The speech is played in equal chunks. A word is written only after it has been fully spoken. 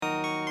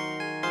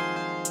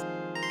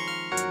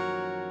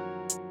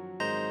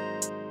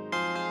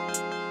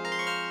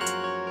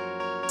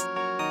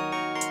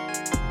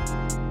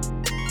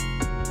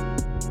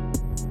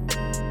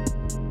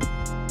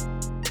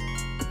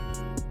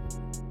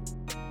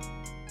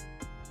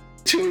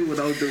chewing when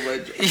I was doing my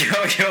job.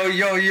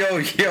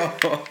 Yo.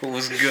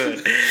 What's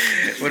good?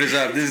 What is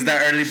up? This is the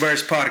Early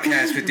Burst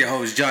Podcast with your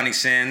host, Johnny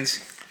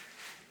Sins.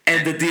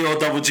 And the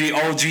D-O-double-G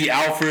OG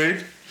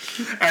Alfred.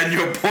 And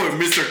your boy,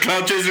 Mr.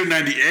 Cloud Chaser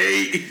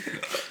 98.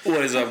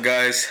 What is up,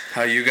 guys?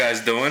 How you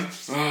guys doing?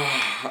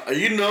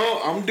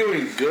 I'm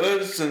doing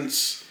good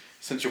since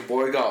your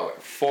boy got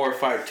like 4 or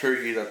 5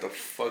 turkeys at the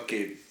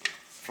fucking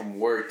from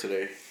work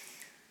today.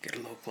 Get a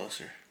little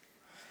closer.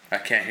 I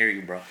can't hear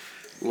you, bro.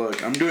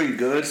 Look, I'm doing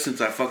good since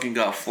I fucking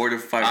got 4 to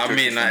 5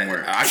 turkeys from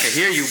work. I can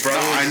hear you, bro.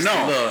 I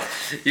know.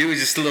 You was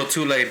just a little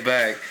too laid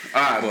back.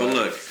 Alright, but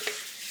look.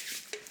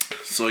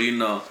 So,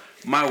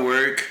 my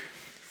work,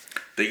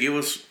 they give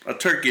us a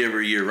turkey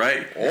every year,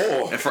 right?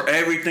 Oh. And for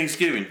every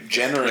Thanksgiving.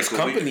 Generous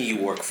company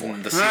you work for.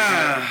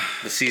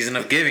 The season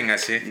of giving, I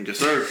see. Yes,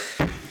 sir.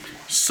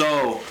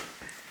 So,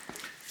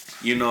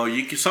 you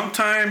can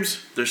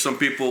sometimes there's some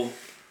people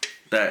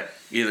that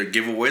either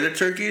give away their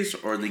turkeys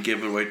or they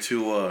give it away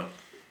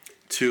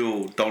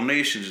to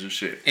donations and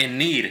shit. In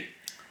need.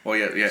 Oh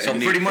yeah. So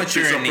pretty much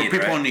you're in need, for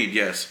people right? in need,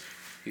 yes.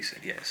 He said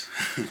yes.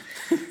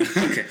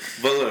 Okay.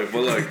 But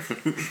look.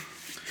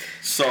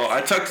 So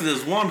I talked to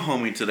this one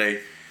homie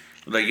today.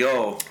 Like,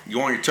 yo, you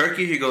want your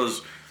turkey? He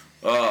goes,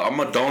 I'm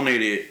gonna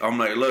donate it. I'm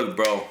like, look,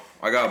 bro,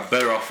 I got a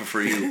better offer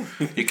for you.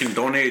 You can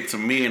donate it to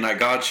me, and I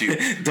got you.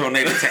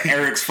 Donate it to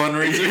Eric's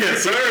fundraiser.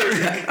 Yes,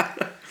 sir.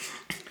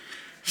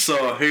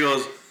 So he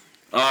goes,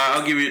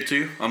 I'll give it to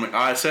you. I'm like,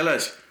 alright, say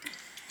less.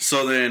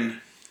 So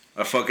then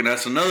I fucking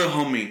asked another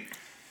homie,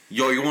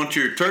 yo, you want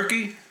your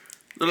turkey?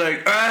 They're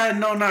like,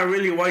 no, not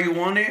really. Why you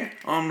want it?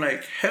 I'm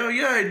like, hell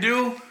yeah, I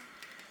do.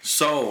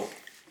 So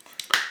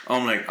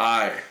I'm like,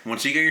 alright,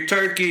 once you get your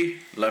turkey,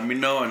 let me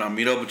know and I'll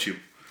meet up with you.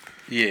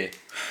 Yeah.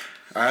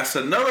 I asked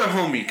another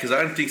homie, because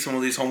I didn't think some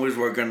of these homies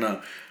were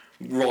gonna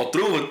roll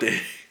through with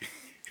it.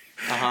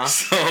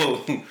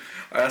 So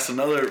I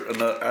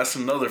asked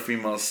another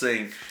female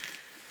saying,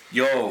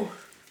 yo,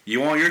 you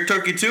want your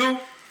turkey too?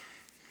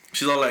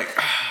 She's all like,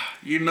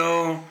 I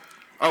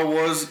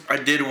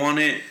did want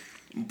it,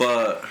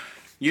 but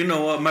you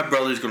know what? My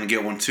brother's gonna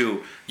get one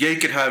too. Yeah, you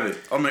could have it.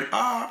 I'm like,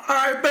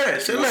 I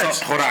bet. Say less.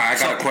 So, hold on, I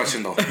got a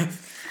question though.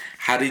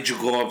 How did you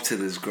go up to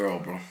this girl,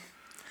 bro?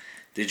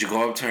 Did you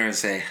go up to her and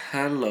say,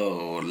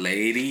 hello,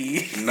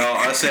 lady? No,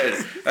 I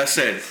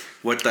said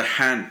with the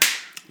hand,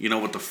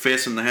 with the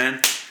fist in the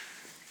hand.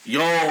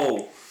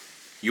 Yo,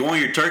 you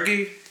want your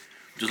turkey?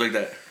 Just like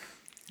that.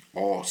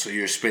 Oh, so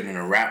you're spitting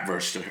a rap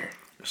verse to her.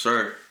 Yes,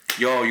 sir.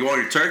 Yo, you want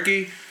your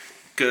turkey?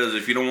 Because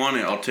if you don't want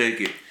it, I'll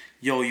take it.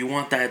 Yo, you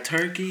want that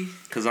turkey?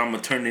 Because I'm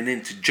going to turn it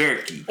into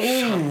jerky.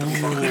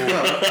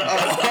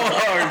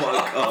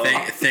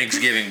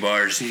 Thanksgiving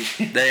bars.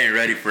 They ain't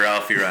ready for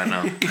Alfie right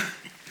now.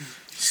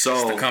 So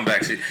it's the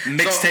comeback.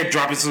 Mixtape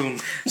dropping soon.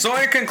 So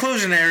in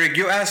conclusion, Eric,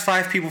 you asked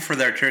 5 people for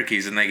their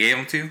turkeys and they gave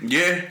them to you?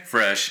 Yeah.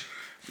 Fresh.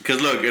 Because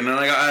look, and then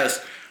I got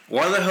asked,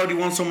 why the hell do you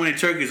want so many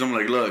turkeys? I'm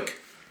like, look,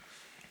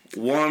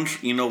 one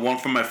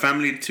for my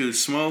family to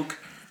smoke,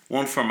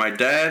 one for my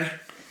dad,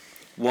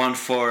 one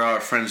for our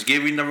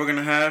Friendsgiving that we're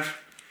gonna have.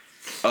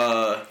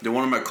 Then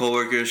one of my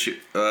coworkers,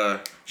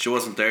 she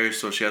wasn't there,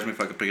 so she asked me if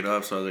I could pick it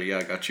up. So I was like, yeah,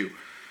 I got you.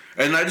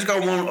 And I just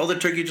got one other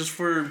turkey just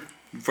for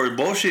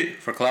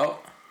bullshit. For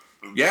clout?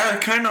 Yeah,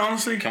 kind of,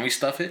 honestly. Can we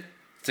stuff it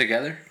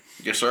together?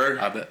 Yes, sir.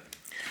 I bet.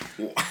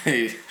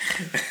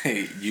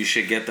 You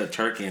should get the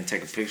turkey and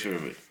take a picture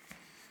of it.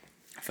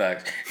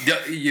 Fact.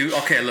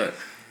 Okay, look.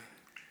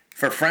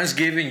 For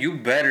Friendsgiving, you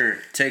better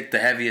take the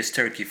heaviest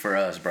turkey for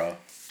us, bro.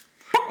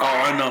 Oh,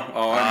 I know.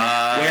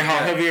 Wait, how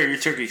heavy are your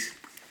turkeys?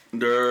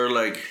 They're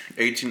like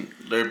 18.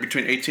 They're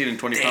between 18 and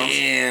 20 pounds.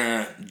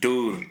 Damn,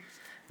 dude.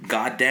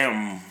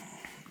 Goddamn.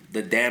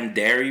 The damn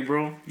dairy,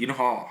 bro. You know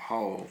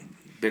how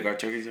big our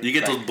turkeys are? You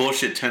get those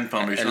bullshit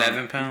 10-pounders.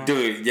 11 pounds?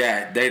 Dude,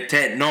 yeah. They're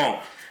 10.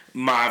 No.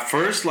 My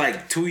first,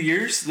 2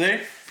 years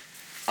there,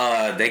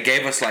 they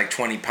gave us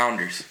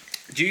 20-pounders.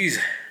 Jeez.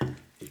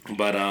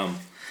 But,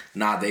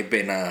 they've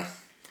been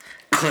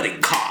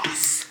cutting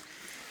costs.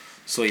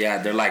 So,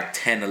 yeah, they're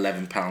 10,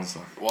 11 pounds.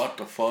 What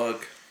the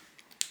fuck?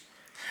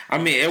 I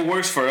mean, it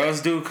works for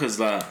us, dude,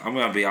 because I'm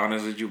going to be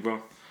honest with you,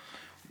 bro.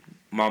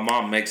 My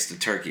mom makes the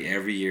turkey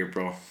every year,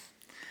 bro.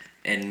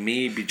 And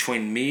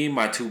between me,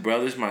 my 2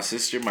 brothers, my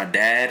sister, my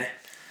dad,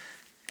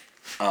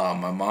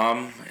 my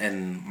mom,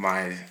 and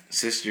my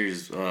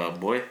sister's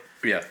boy.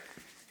 Yeah.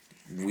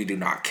 We do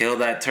not kill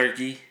that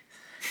turkey.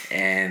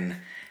 And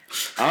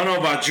I don't know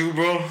about you,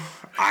 bro.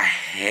 I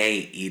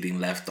hate eating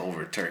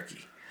leftover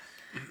turkey.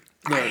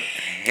 Look, I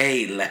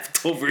hate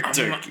leftover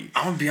turkey.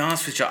 I'm gonna be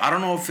honest with you. I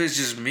don't know if it's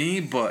just me,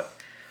 but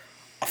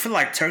I feel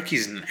like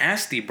turkey's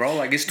nasty,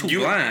 bro. It's too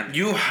bland.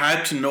 You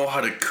had to know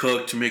how to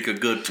cook to make a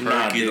good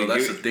turkey, though.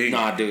 That's the thing.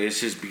 Nah, dude. It's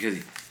just because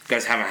you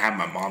guys haven't had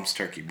my mom's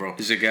turkey, bro.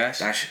 Is it gas?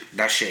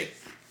 That shit,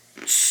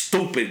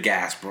 stupid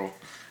gas, bro.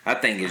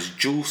 That thing is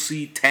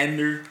juicy,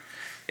 tender.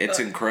 It's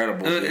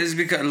incredible. It's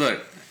because,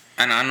 look,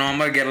 and I know I'm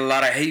gonna get a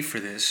lot of hate for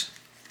this,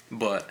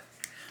 but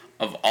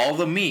of all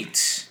the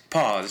meats,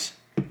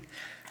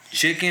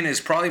 chicken is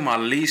probably my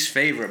least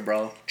favorite,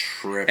 bro.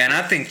 Tripping. And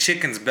I think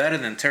chicken's better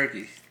than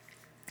turkey.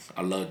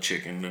 I love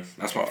chicken, dude.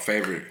 That's my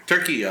favorite.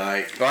 Turkey,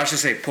 I. Well, I should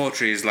say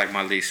poultry is like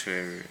my least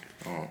favorite.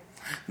 Oh.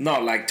 No,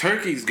 like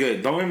turkey's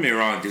good. Don't get me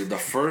wrong, dude. The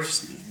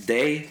first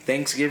day,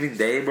 Thanksgiving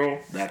Day, bro,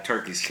 that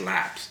turkey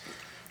slaps.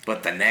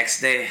 But the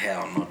next day,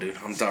 hell no, dude.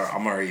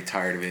 I'm already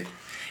tired of it.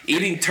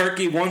 Eating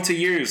turkey once a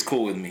year is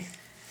cool with me.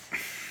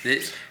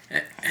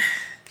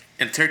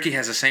 And turkey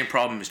has the same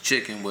problem as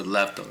chicken with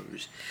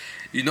leftovers.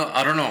 You know,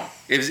 I don't know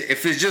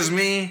if it's just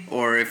me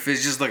or if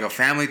it's just like a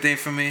family thing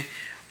for me,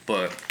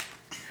 but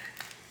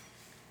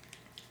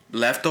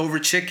leftover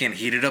chicken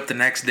heated up the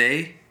next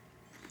day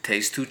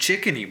tastes too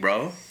chickeny,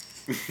 bro.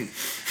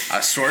 I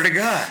swear to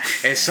God,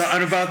 it's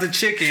something about the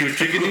chicken.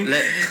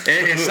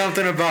 It's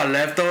something about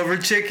leftover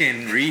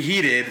chicken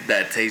reheated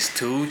that tastes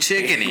too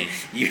chickeny.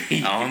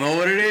 I don't know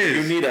what it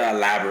is. You need to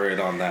elaborate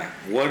on that.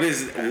 What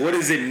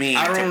does it mean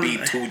to be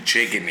too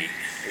chickeny?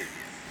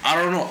 I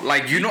don't know.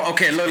 Like, you know,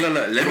 okay, look.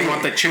 Let me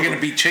want the chicken to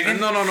be chicken?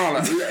 No.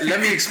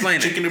 Let me explain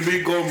it. Chicken to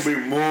be gonna be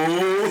more.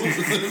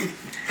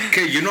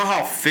 Okay, you know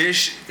how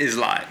fish is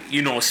like,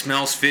 you know,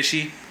 smells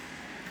fishy,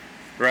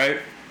 right?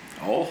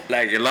 Oh.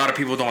 Like, a lot of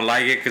people don't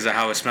like it because of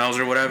how it smells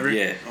or whatever.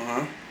 Yeah.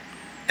 Uh-huh.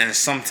 And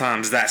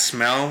sometimes that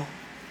smell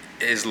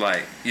is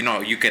like, you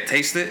know, you could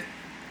taste it.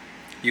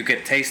 You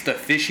could taste the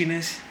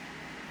fishiness.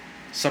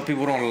 Some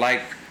people don't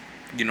like,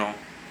 you know,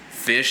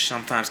 fish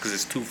sometimes because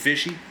it's too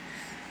fishy.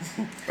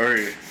 Or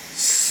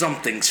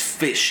Something's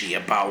fishy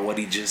about what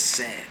he just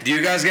said. do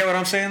you guys get what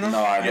I'm saying though?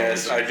 No, I don't.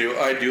 Yes, I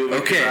do.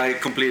 Okay. I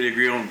completely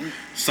agree on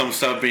some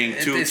stuff being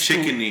too It's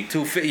chickeny.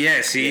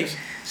 Yeah, see? Yes.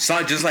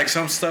 So, just like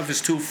some stuff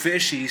is too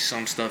fishy,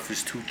 some stuff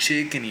is too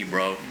chickeny,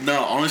 bro.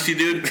 No, honestly,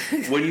 dude,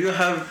 when you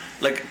have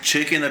like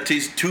chicken that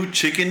tastes too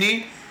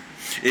chickeny,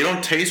 it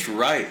don't taste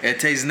right. It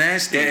tastes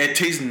nasty. Yeah, it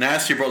tastes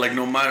nasty, bro. Like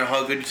no matter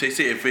how good you taste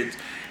it,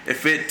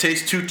 if it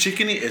tastes too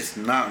chickeny, it's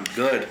not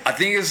good. I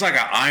think it's like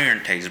an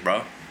iron taste,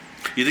 bro.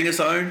 You think it's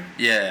iron?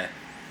 Yeah.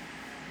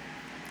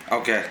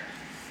 Okay.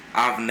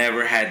 I've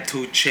never had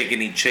too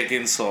chickeny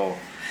chicken, so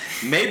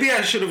maybe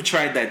I should have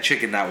tried that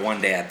chicken that one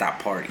day at that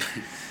party.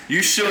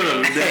 You should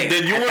have.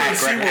 Then you At want to that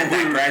see what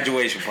that we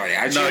graduation party.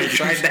 I should have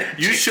tried that.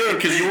 You should,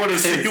 because you want to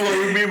see what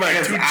we mean by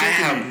too I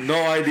have chickeny.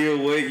 no idea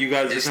what you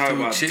guys are It's talking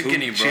too about.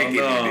 chickeny, Too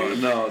bro. chickeny,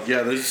 dude. No,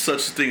 yeah, there's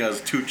such a thing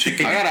as too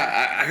chickeny.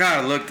 I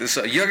gotta look this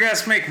up. You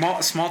guys make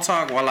small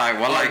talk while I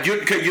Like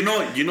you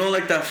know,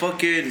 like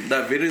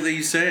that video that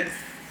you sent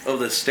of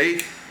the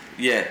steak.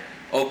 Yeah.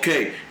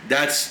 Okay,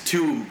 that's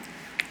too.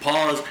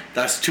 Pause.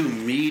 That's too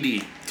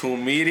meaty. Too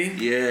meaty?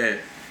 Yeah.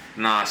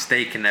 Nah,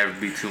 steak can never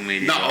be too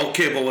meaty. No, bro.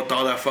 okay, but with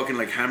all that fucking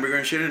like hamburger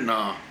and shit,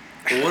 nah.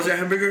 What was it,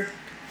 hamburger?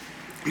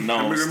 No,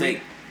 Hamburger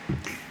steak.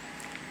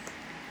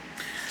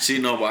 See,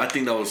 no, but I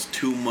think that was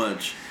too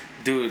much.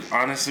 Dude,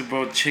 honestly,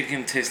 bro,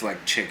 chicken tastes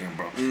like chicken,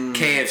 bro.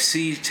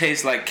 KFC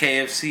tastes like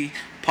KFC.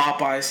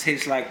 Popeyes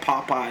tastes like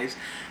Popeyes.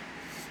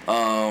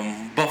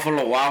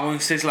 Buffalo Wild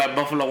Wings tastes like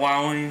Buffalo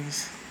Wild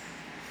Wings.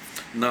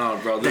 No,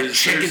 bro. The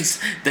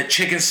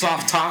chicken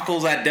soft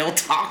tacos at Del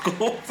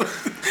Taco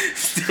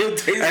still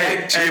taste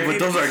like chicken. Hey, but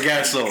those are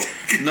gas though.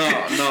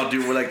 No,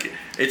 dude. We're like,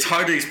 it's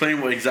hard to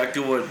explain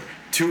exactly what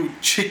too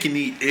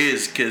chickeny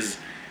is, cause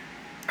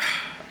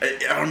I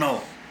don't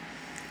know.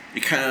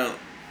 It kind of,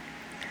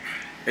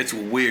 it's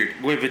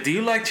weird. Wait, but do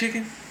you like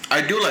chicken?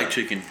 I do like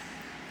chicken.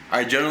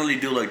 I generally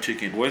do like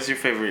chicken. What's your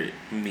favorite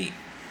meat?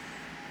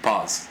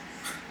 Pause.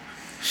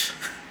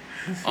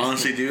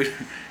 Honestly, dude,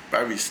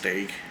 probably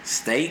steak.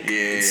 Steak?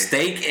 Yeah.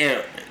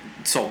 Steak,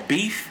 so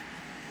beef?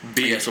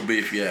 Yeah, so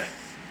beef, yeah.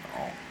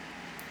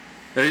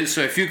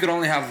 So if you could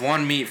only have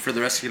one meat for the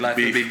rest of your life,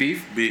 it would be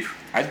beef? Beef.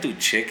 I do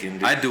chicken,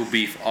 dude. I do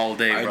beef all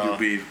day, I bro. do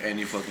beef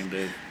any fucking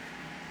day.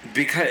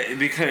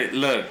 Because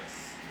look,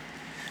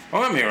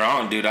 don't get me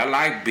wrong, dude. I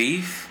like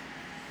beef,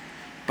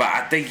 but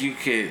I think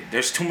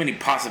there's too many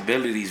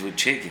possibilities with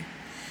chicken.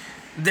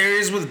 There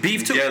is with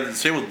beef too. Yeah, the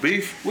same with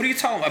beef. What are you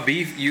talking about?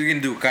 Beef? You can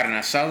do carne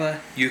asada.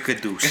 You could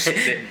do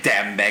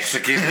Damn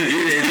Mexican.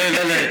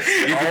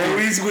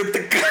 Always with the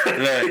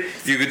look,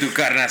 you could do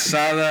carne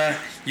asada.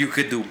 You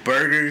could do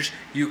burgers.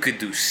 You could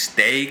do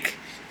steak.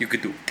 You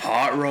could do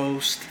pot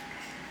roast.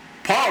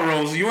 pot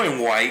roast. You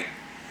ain't white.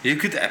 You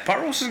could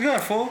pot roast is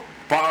good, fool.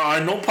 I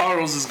know pot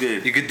roast is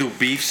good. You could do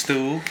beef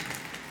stew.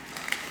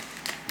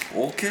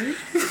 Okay.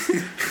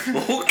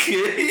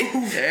 Okay.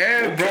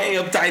 Yeah, bro. Okay,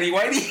 uptighty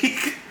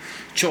whitey.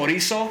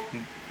 Chorizo.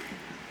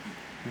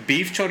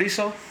 Beef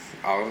chorizo.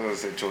 I was gonna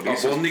say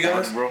chorizo.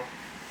 Albóndigas? Bro.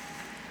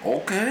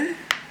 Okay.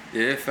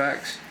 Yeah,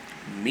 facts.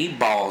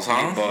 Meatballs,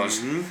 huh?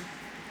 Meatballs.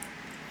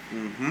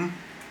 Mm-hmm.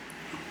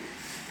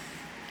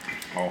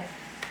 Oh.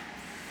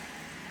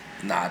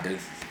 Nah, dude.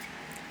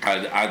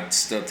 I'd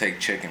still take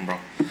chicken, bro.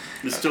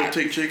 You still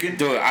take chicken?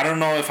 Dude, I don't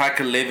know if I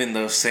could live in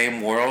the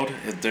same world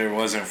if there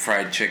wasn't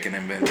fried chicken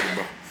invented,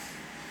 bro.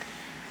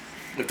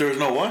 If there was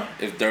no what?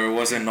 If there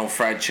wasn't no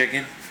fried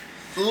chicken.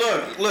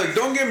 Look,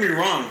 don't get me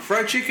wrong.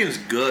 Fried chicken's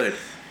good.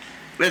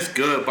 That's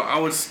good, but I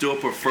would still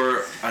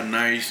prefer a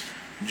nice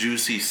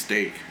juicy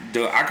steak.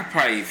 Dude, I could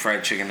probably eat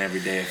fried chicken every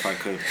day if I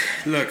could.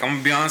 Look, I'm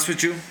gonna be honest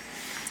with you.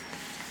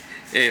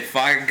 If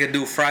I could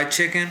do fried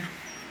chicken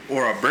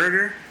or a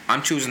burger,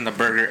 I'm choosing the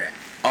burger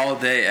all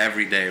day,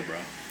 every day, bro.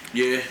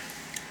 Yeah.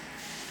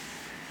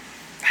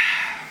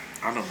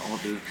 I don't know,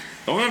 dude.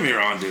 Don't get me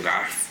wrong, dude.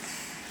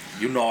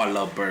 You know I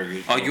love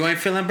burgers. Oh, you ain't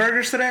feeling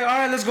burgers today? All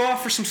right, let's go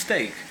out for some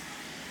steak.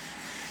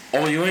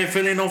 Oh, you ain't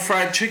feeling no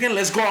fried chicken?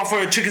 Let's go out for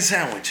a chicken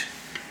sandwich.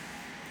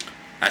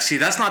 I see.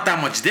 That's not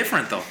that much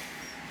different though,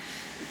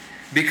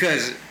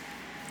 because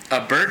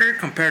a burger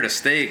compared to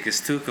steak is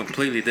two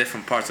completely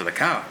different parts of the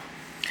cow.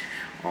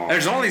 Oh,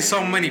 There's only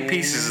so many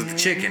pieces of the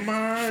chicken.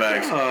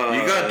 Facts.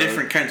 You got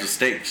different kinds of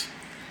steaks.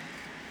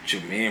 What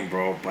you mean,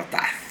 bro? But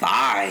the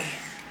thigh,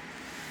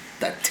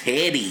 the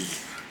titty.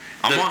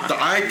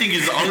 I think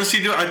is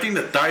honestly, dude. I think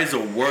the thigh is the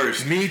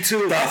worst. Me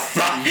too. The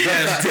thigh.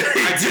 Yes,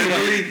 I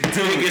genuinely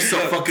think it's the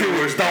fucking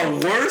worst.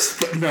 The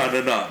worst.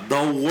 No.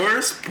 The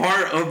worst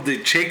part of the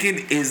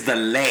chicken is the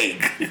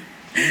leg.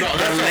 No,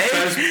 that's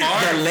the best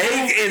part. The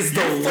leg is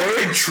the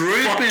worst.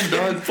 Tripping,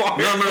 dog.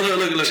 No,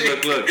 look.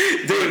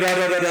 Dude,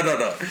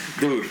 no.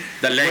 Dude,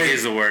 The leg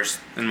is the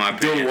worst, in my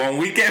opinion. dude, when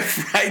we get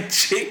fried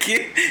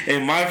chicken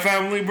in my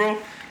family, bro,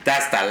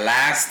 that's the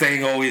last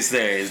thing always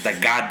there is the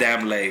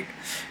goddamn leg.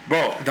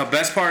 Bro, The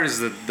best part is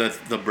the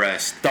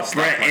breast.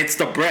 it's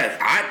the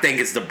breast. I think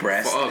it's the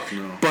breast. Fuck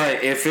no.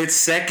 But if it's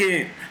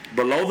second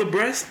below the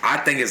breast, I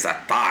think it's the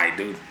thigh,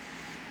 dude.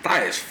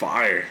 Thigh is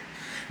fire.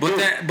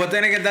 But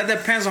then again, that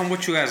depends on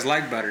what you guys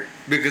like better.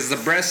 Because the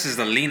breast is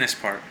the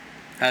leanest part,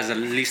 has the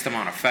least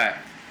amount of fat.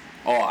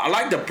 Oh, I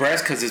like the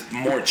breast because it's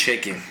more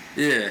chicken.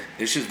 Yeah.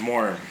 It's just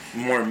more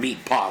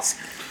meat paws.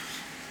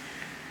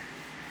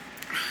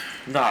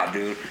 Nah,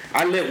 dude.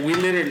 I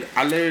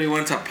literally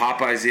went to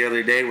Popeyes the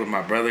other day with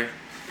my brother.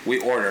 We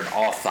ordered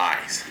all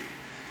thighs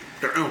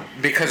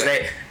because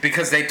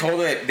they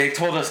told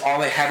us all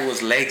they had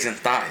was legs and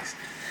thighs.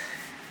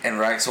 And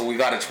right, so we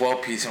got a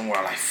 12-piece and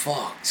we're like,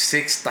 fuck,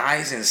 6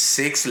 thighs and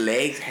 6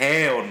 legs?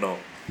 Hell no.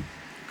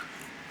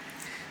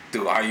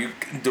 Dude,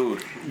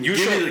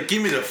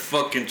 Give me the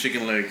fucking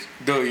chicken legs.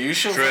 Dude, you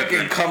should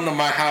fucking come to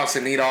my house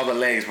and eat all the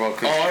legs, bro.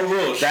 Oh, I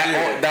will.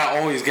 That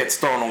always gets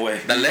thrown away.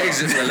 The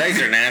legs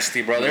are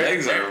nasty, bro. The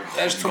legs are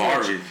There's too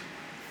garbage. much.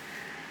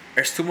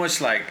 There's too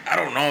much, like, I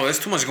don't know. There's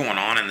too much going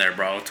on in there,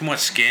 bro. Too much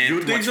skin, You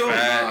too think much so?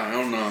 fat. Nah, I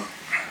don't know.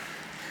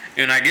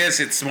 And I guess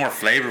it's more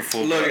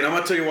flavorful. Look, but and I'm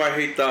gonna tell you why I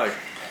hate thigh.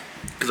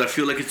 Because I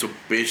feel like it's a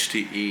bitch to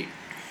eat.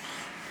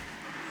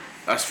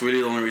 That's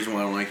really the only reason why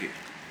I don't like it.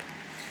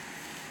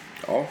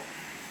 Oh?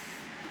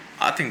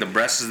 I think the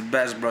breast is the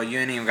best, bro. You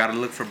ain't even gotta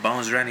look for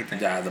bones or anything.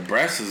 Yeah, the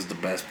breast is the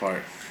best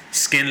part.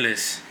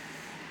 Skinless.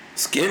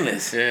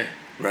 Skinless? Yeah.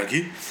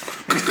 Rocky?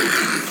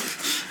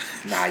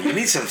 Nah, you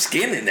need some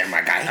skin in there,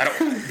 my guy. I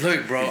don't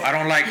look, bro. I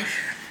don't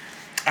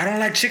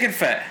like chicken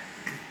fat.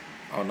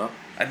 Oh, no?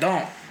 I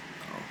don't.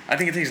 I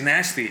think it tastes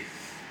nasty.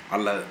 I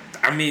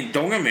mean,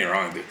 don't get me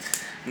wrong, dude.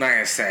 I'm not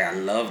gonna say I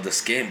love the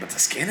skin, but the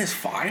skin is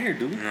fire,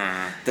 dude.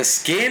 Nah. The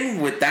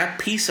skin with that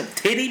piece of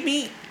titty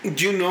meat.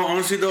 Do you know,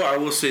 honestly, though, I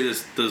will say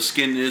this. The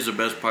skin is the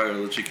best part of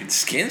the chicken.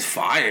 Skin's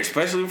fire,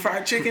 especially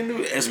fried chicken,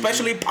 dude.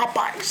 Especially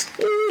Popeyes.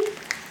 Ooh.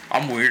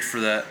 I'm weird for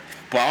that.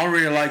 But I don't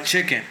really like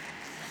chicken.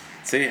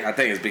 See, I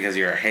think it's because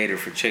you're a hater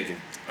for chicken.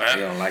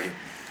 You don't like it.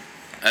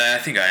 I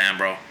think I am,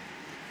 bro.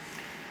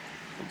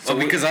 So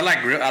because I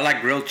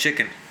like grilled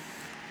chicken.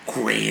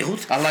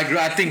 Grilled?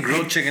 I think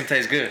grilled chicken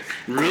tastes good.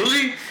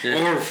 Really?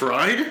 Yeah. Or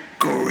fried?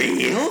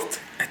 Grilled?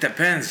 It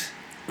depends.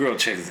 Grilled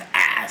chicken's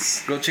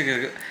ass. Grilled chicken is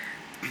good.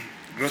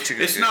 Grilled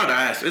chicken. It's not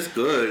ass. It's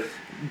good.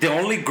 The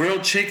only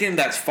grilled chicken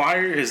that's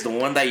fire is the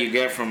one that you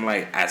get from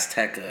like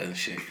Azteca and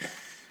shit.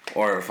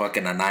 Or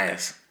fucking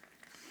Anayas.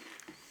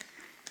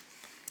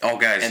 Oh,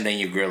 guys. And then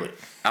you grill it.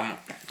 I'm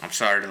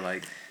sorry to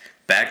like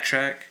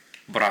backtrack,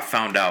 but I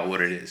found out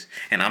what it is,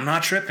 and I'm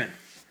not tripping.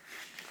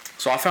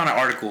 So I found an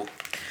article,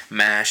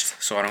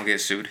 Mashed, so I don't get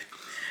sued.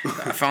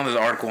 I found this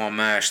article on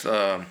Mashed.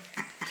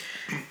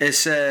 It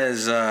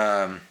says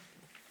the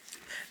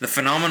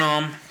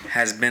phenomenon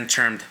has been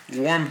termed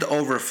warmed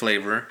over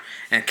flavor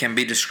and can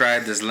be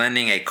described as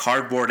lending a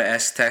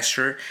cardboard-esque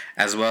texture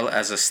as well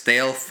as a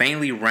stale,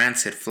 faintly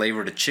rancid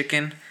flavor to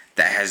chicken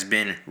that has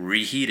been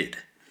reheated.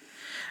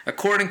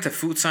 According to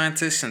food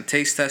scientists and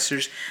taste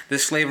testers,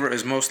 this flavor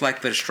is most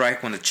likely to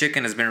strike when the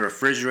chicken has been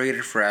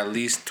refrigerated for at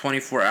least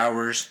 24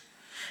 hours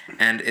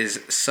and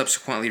is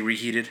subsequently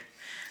reheated.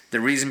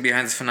 The reason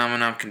behind this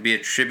phenomenon can be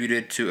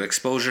attributed to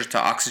exposure to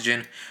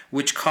oxygen,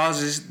 which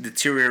causes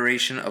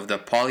deterioration of the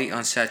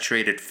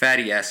polyunsaturated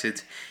fatty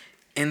acids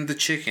in the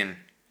chicken.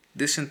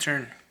 This in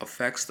turn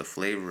affects the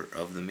flavor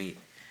of the meat.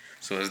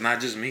 So it's not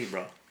just meat,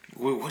 bro.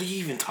 What are you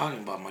even talking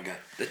about, my guy?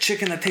 The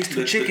chicken that tastes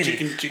too chickeny.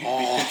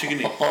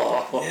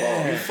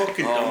 Yeah. You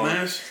fucking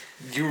dumbass.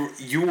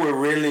 You were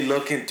really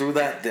looking through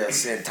that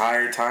this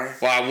entire time?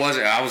 Well, I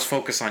wasn't. I was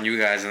focused on you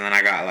guys, and then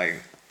I got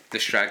like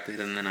distracted,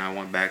 and then I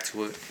went back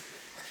to it.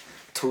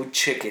 Too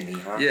chickeny,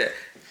 huh? Yeah,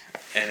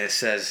 and it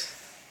says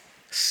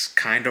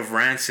kind of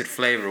rancid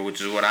flavor,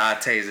 which is what I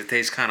taste. It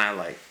tastes kind of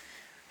like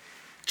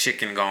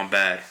Chicken gone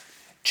bad.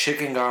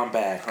 Chicken gone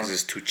bad, huh? Because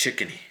it's too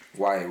chickeny.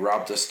 Why,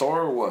 robbed the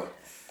store or what?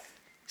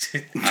 I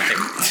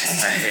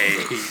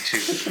hate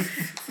you.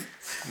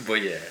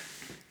 But yeah.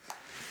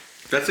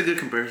 That's a good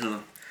comparison,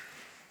 though.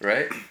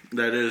 Right?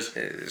 That is.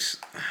 It's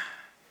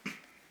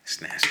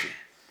nasty.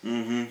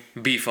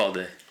 Mm-hmm. Beef all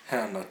day.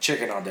 Hell no,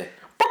 chicken all day.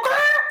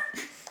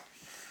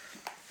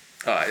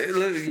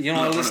 You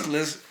know,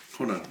 let's.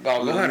 Hold on.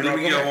 Oh, go ahead. Let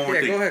me get one more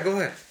thing. Go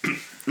ahead.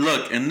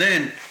 Look, and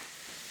then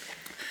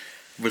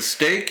with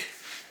steak,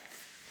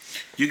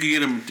 you can get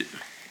them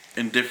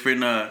in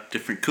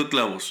different cook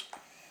levels.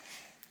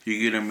 You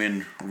get them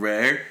in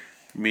rare,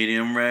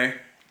 medium,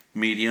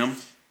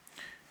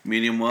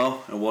 medium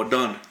well, and well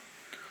done.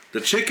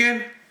 The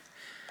chicken,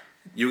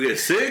 you get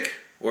sick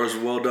or it's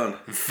well done.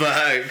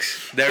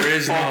 Facts. There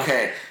is no.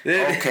 Okay.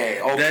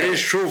 That is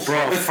true,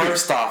 bro.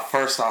 First off.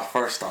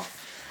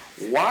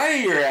 Why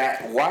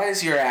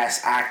is your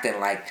ass acting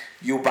like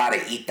you about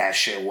to eat that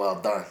shit well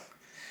done?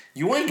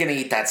 You ain't gonna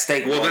eat that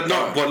steak well done.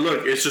 No, but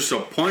look, it's just a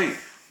point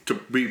to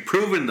be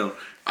proven though.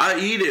 I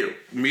eat it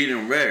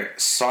medium rare.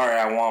 Sorry,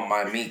 I want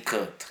my meat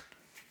cooked.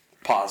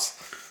 Pause.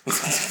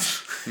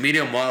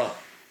 Medium well.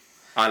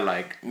 I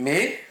like.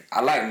 Me?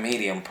 I like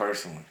medium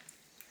personally.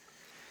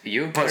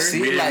 You? But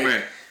Medium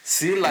rare.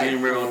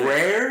 Medium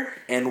rare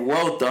and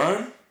well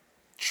done,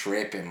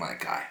 tripping, my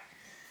guy.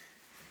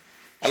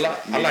 I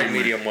like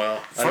medium well.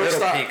 First a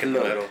little off, pink in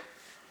the middle.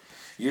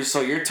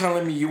 You're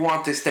telling me you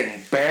want this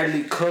thing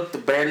barely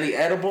cooked, barely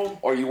edible,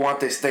 or you want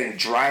this thing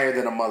drier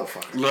than a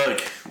motherfucker? Look,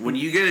 when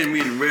you get it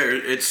medium rare,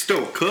 it's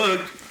still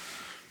cooked.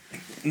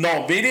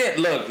 No, medium.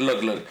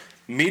 Look.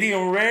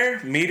 Medium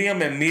rare,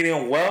 medium, and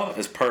medium well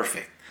is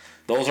perfect.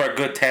 Those are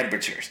good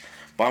temperatures.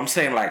 But I'm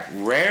saying like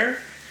rare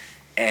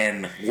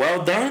and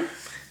well done,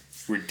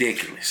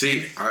 ridiculous.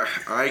 See,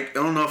 I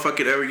don't know if I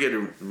could ever get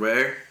it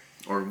rare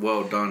or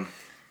well done.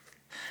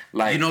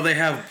 Like, You know they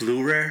have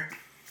blue rare.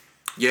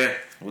 Yeah.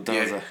 what the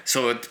hell is that?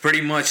 So it's pretty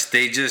much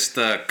they just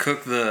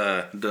cook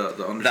the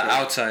underside. the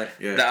outside,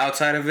 Yeah. the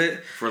outside of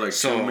it For like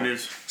 2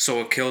 minutes. So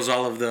it kills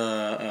all of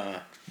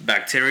the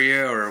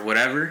bacteria or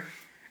whatever,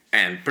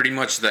 and pretty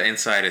much the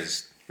inside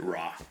is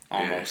raw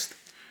almost.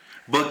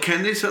 But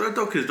can they sell it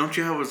though? Because don't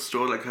you have a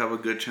store like have a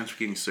good chance of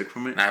getting sick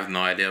from it? I have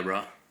no idea,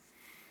 bro.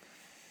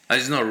 I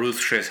just know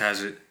Ruth's Chris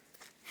has it.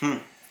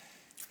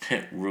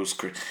 Roost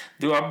Chris.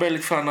 Dude, I barely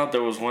found out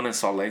there was one in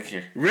Salt Lake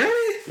here.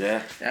 Really?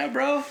 Yeah. Yeah,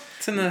 bro.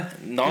 It's in the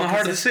No, in the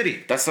heart of the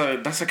city. That's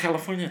a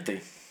California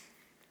thing.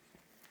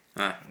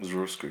 Ah. It was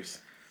Roost Chris.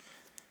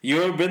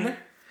 You ever been there?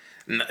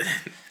 No,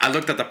 I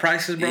looked at the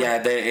prices, bro.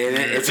 Yeah,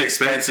 it's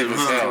expensive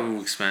as hell.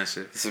 Too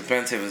expensive. It's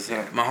expensive as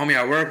hell. My homie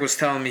at work was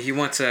telling me he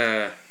went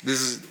to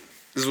this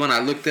is when I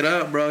looked it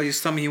up, bro. He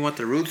was telling me he went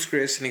to Ruth's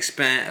Chris and he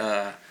spent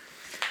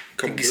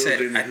I think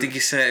he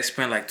said he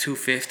spent like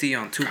 $250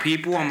 on 2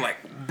 people. I'm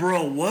like,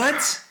 bro,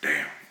 what?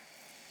 Damn.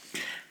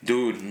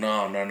 Dude,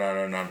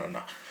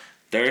 no.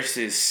 There's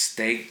this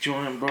steak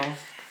joint, bro,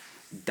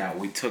 that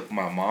we took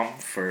my mom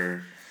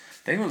for. I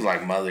think it was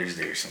like Mother's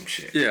Day or some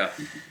shit. Yeah.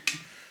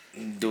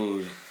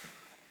 Dude,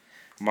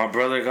 my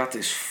brother got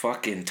this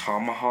fucking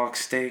tomahawk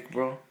steak,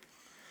 bro.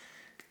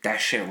 That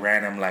shit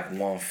ran him like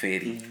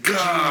 $150.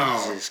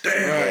 God damn.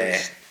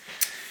 Yeah.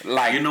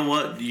 Like, You know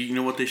what? You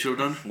know what they should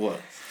have done? what?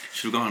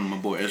 Should have gone my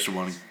boy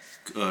Esteban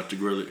to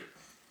grill it.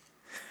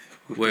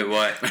 Wait,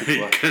 what?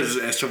 Because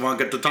Esteban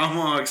got the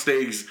tomahawk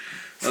steaks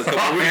a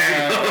couple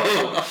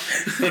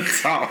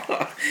weeks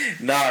ago.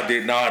 Nah,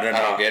 dude, no. I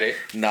don't get it.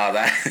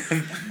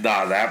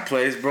 That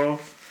place, bro,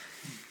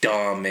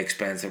 dumb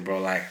expensive, bro.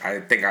 Like,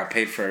 I think I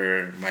paid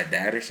for my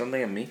dad or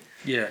something and me.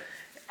 Yeah.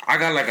 I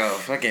got like a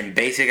fucking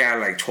basic,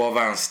 like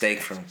 12-ounce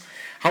steak from.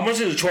 How much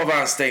is a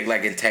 12-ounce steak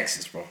like in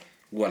Texas, bro?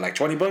 What, like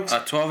 $20?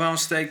 A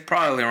 12-ounce steak,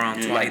 probably around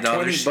 $20. Like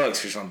 $20 or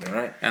something,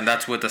 right? And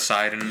that's with the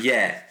side and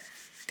Yeah.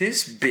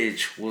 This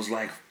bitch was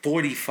like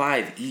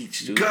 $45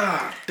 each, dude.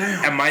 God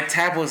damn. And my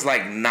tab was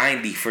like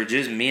 $90 for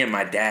just me and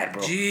my dad,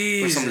 bro.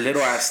 Jesus. For some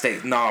little ass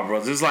steak. Nah, bro.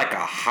 This is like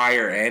a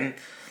higher end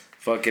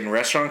fucking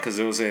restaurant because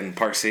it was in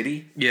Park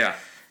City. Yeah.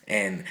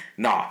 And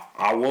nah,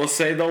 I will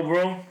say though,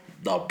 bro,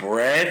 the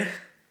bread,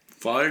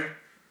 Fire?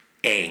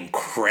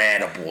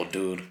 incredible,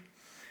 dude.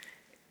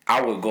 I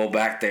would go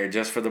back there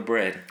just for the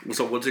bread.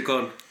 So what's it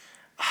called?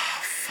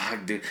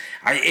 Fuck, dude.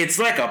 It's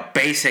like a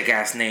basic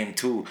ass name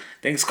too.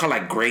 I think it's called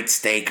like Great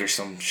Steak or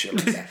some shit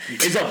like that.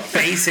 It's a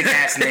basic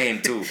ass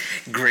name too.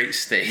 Great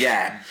steak.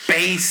 Yeah,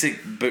 basic,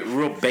 but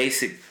real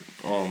basic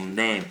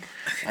name.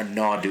 And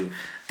no, dude,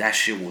 that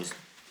shit was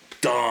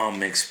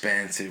dumb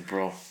expensive,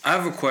 bro. I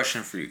have a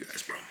question for you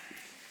guys, bro.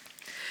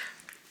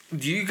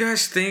 Do you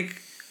guys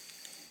think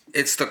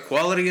it's the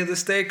quality of the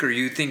steak, or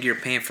you think you're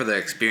paying for the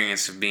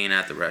experience of being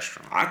at the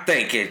restaurant? I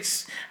think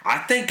it's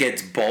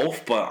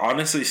both, but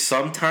honestly,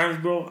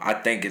 sometimes, bro, I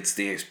think it's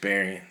the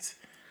experience.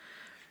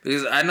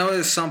 Because I know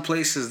there's some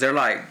places they're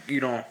like,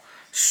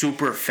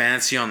 super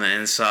fancy on the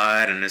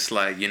inside, and it's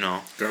like,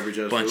 Garbage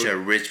ass bunch food.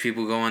 of rich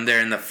people going there,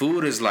 and the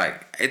food is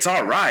like, it's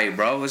all right,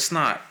 bro. It's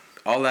not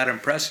all that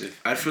impressive.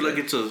 I feel like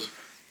it's a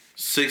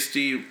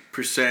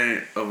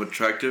 60% of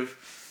attractive,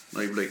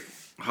 like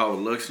how it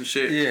looks and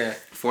shit. Yeah.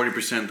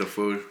 40% the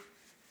food.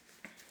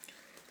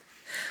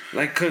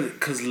 Like,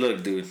 cause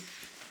look, dude.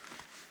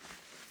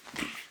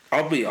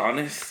 I'll be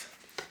honest.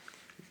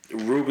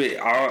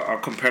 I'll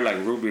compare like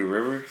Ruby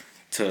River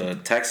to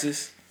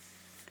Texas.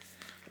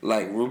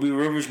 Like Ruby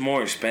River's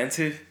more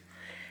expensive.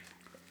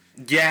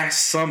 Yeah,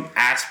 some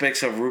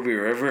aspects of Ruby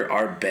River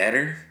are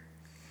better.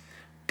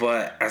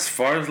 But as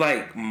far as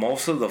like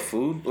most of the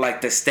food,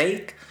 like the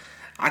steak,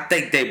 I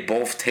think they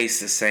both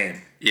taste the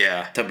same.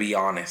 Yeah. To be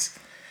honest.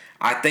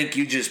 I think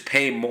you just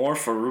pay more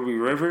for Ruby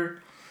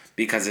River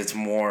because it's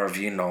more of,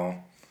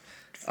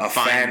 a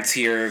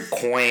fancier,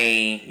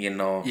 quaint,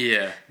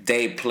 Yeah.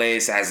 day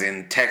place, as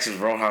in Texas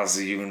Roadhouse,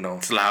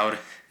 It's loud.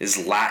 It's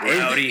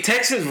rowdy.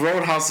 Texas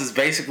Roadhouse is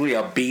basically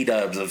a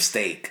B-dubs of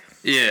steak.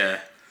 Yeah.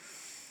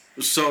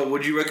 So,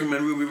 would you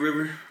recommend Ruby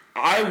River?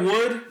 I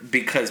would,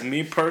 because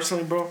me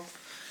personally, bro,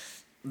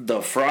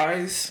 the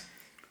fries,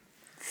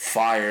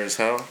 fire as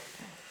hell.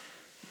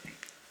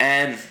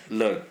 And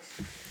look,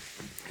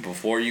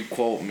 before you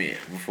quote me,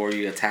 before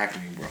you attack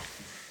me, bro,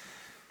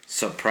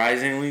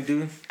 surprisingly,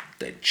 dude,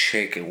 the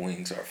chicken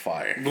wings are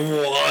fire.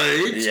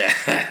 What? Yeah.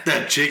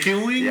 The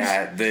chicken wings?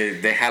 Yeah,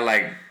 they had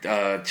like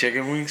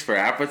chicken wings for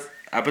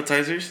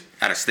appetizers.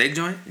 At a steak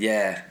joint?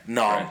 Yeah.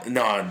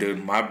 No,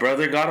 dude. My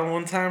brother got them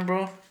one time,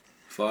 bro.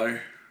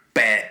 Fire.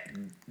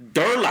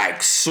 They're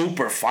like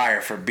super fire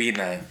for being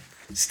a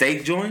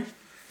steak joint.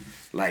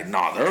 Like,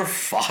 they're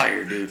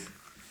fire, dude.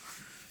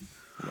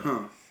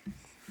 Huh.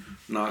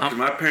 No, cause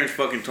my parents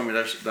fucking told me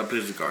that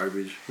place is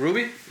garbage.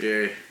 Ruby?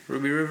 Yeah.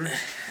 Ruby River?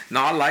 No,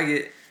 I like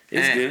it.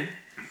 It's good.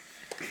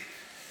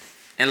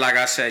 And like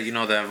I said,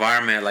 the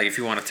environment, like if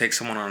you want to take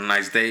someone on a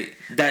nice date,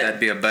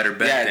 that'd be a better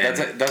bet.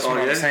 Yeah, that's what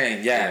I'm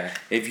saying. Yeah.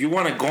 If you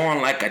want to go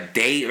on like a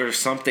date or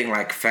something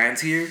like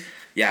fancier,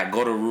 yeah,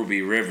 go to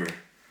Ruby River.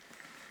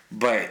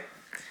 But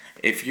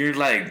if you're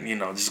like,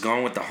 just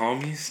going with the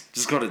homies,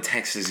 just go to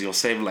Texas. You'll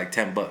save like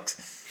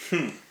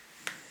 $10.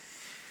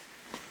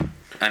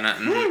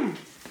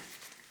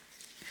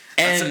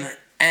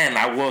 And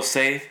I will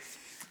say,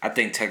 I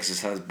think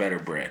Texas has better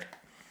bread.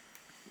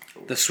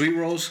 The sweet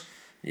rolls?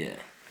 Yeah.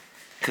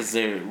 Because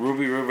the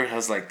Ruby River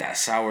has like that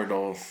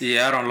sourdough.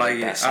 Yeah, I don't like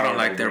it. I don't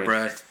like their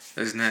bread.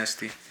 It's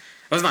nasty.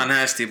 Well, it's not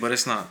nasty, but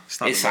it's not.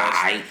 It's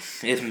alright.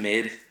 It's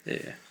mid.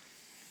 Yeah.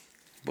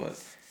 But.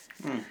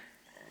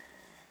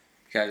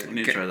 I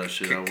need to try that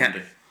shit out one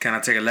day. Can I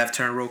take a left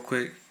turn real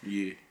quick?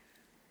 Yeah.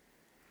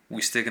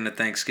 We sticking to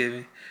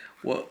Thanksgiving.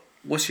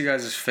 What's your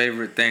guys'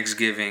 favorite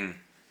Thanksgiving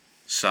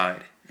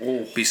side?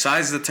 Oh.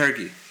 Besides the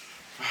turkey.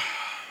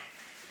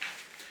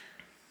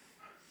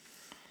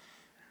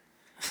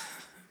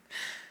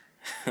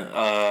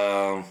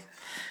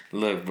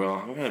 Look, bro,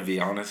 I'm gonna be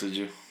honest with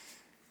you.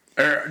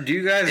 Do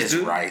you guys It's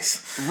do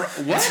rice?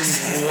 What?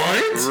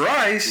 What?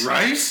 Rice?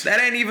 Rice?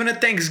 That ain't even a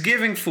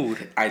Thanksgiving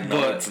food. I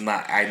know it's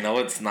not. I know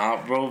it's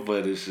not, bro.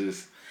 But it's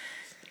just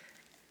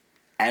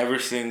ever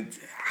since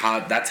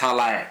that's how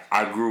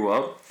I grew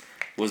up.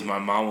 Was my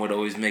mom would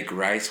always make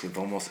rice with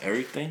almost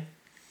everything.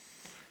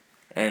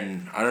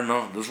 And I don't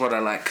know. That's what I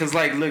like. Cause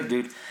like, look,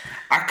 dude,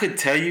 I could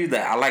tell you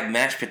that I like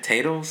mashed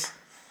potatoes,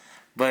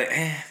 but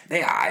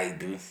they alright,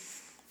 dude.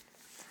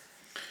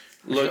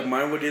 Look,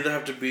 mine would either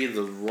have to be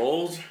the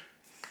rolls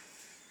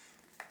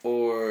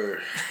or...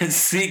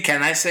 See,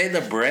 can I say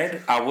the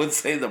bread? I would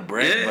say the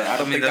bread, Yeah, but I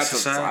don't think that's a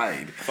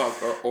side.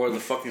 Fuck, or the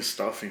fucking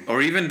stuffing.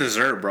 Or even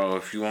dessert, bro,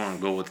 if you want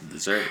to go with the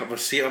dessert. But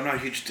see, I'm not a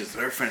huge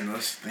dessert fan.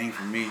 That's the thing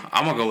for me.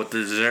 I'm going to go with the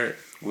dessert.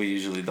 We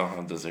usually don't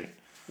have dessert.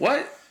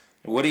 What?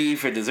 What do you eat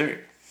for dessert?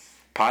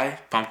 Pie?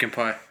 Pumpkin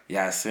pie.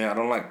 Yeah, see, I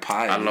don't like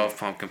pie. I dude. love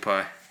pumpkin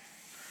pie.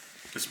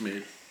 It's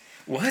mid.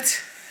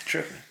 What?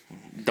 Tripping.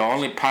 The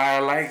only pie I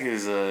like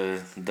is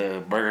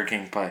the Burger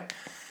King pie.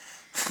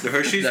 The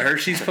Hershey's? The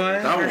Hershey's pie?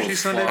 That was Hershey's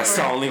Sunday That's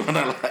the pie? only one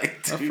I like,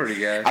 dude. That's pretty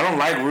good. I don't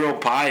like real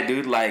pie,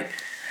 dude. Like,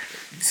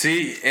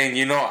 see,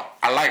 and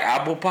I like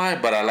apple pie,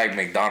 but I like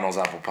McDonald's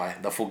apple pie.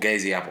 The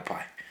Fugazi apple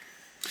pie.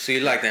 So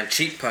you like them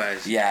cheap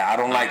pies? Yeah, I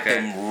don't like Okay.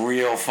 them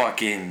real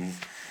fucking...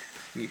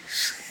 You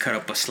cut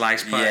up a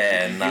slice pie?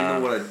 Yeah, nah. You know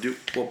what I do?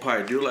 What pie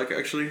I do like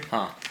actually?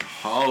 Huh.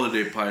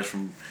 Holiday pies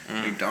from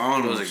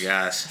McDonald's. Those are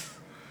gas.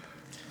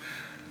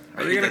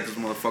 I think that those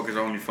motherfuckers are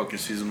only fucking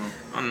seasonal.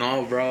 I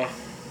know, bro.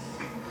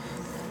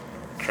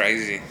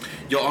 Crazy.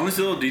 Yo,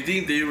 honestly though, do you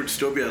think they would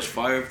still be as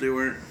fire if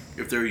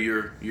they're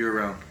year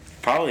round?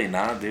 Probably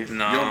not, dude.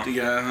 No. You don't think,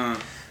 yeah,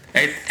 huh?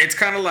 It's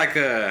kind of like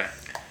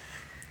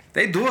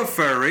they do it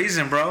for a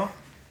reason, bro.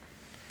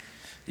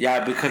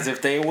 Yeah, because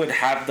if they would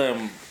have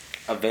them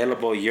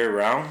available year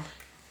round,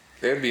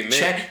 They'd be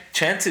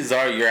chances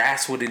are your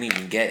ass wouldn't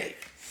even get it.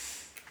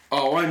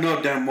 Oh, I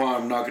know damn well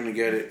I'm not gonna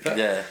get it.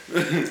 Yeah.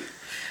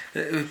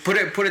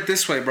 Put it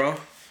this way, bro.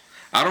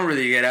 I don't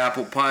really get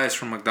apple pies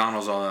from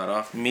McDonald's all that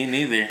often. Me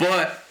neither.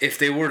 But if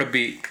they were to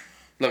be,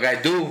 look, I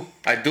do,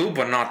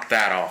 but not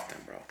that often,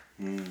 bro.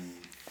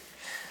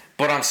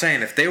 But I'm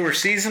saying if they were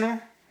seasonal,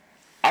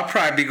 I'd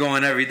probably be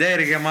going every day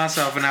to get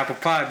myself an apple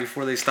pie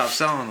before they stop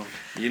selling them.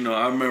 You know,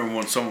 I remember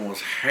when someone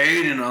was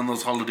hating on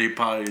those holiday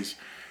pies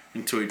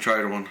until he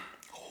tried one.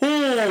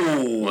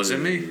 Who? Was it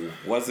me?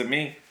 Wasn't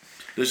me.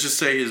 Let's just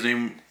say his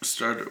name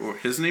started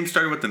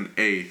with an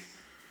A.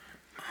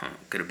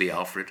 Could it be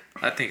Alfred?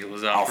 I think it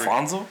was Alfred.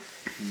 Alfonso?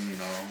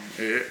 No,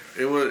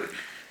 it was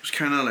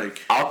kind of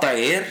like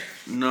Altair?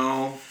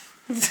 no.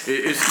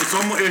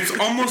 It's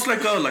almost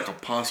like a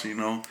pasta, you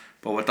know,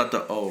 but without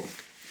the O.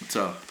 It's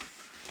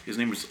his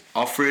name is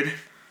Alfred.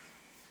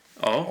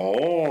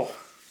 Oh.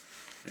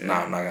 Yeah.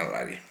 Nah, I'm not gonna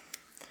lie to you.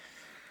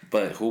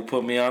 But who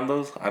put me on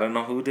those? I don't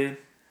know who did,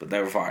 but they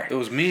were fire. It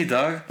was me,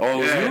 dog.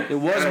 Oh, it was you?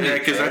 It was me. Yeah,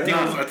 because I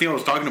think I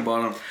was talking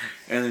about him,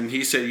 and then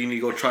he said you need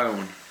to go try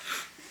one.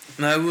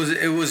 No,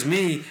 it was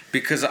me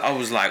because I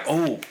was like,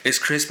 oh, it's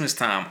Christmas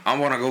time. I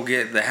want to go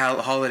get the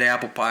holiday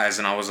apple pies,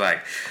 and I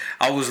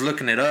was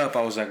looking it up.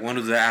 I was like, when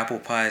do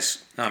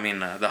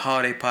the the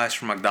holiday pies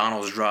from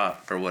McDonald's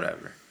drop or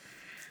whatever?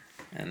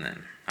 And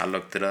then I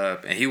looked it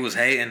up, and he was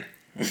hating.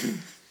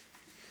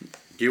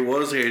 He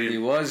was hating. He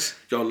was.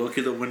 Yo, look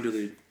at the when do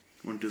they?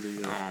 I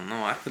don't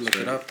know. I could look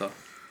it up though.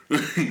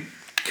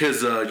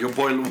 Cause your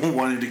boy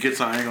wanted to get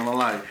some. I ain't gonna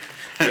lie.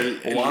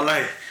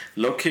 Wale.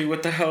 Low key,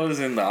 what the hell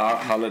is in the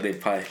holiday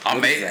pie?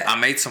 I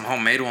made some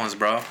homemade ones,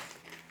 bro. No,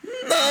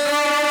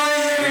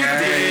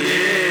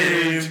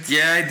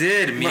 Yeah, I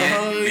did.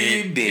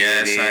 you did.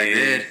 Yes, I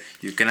did.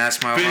 You can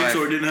ask my wife.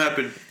 Pixar didn't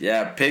happen.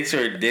 Yeah,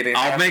 Pixar didn't.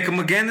 I'll make them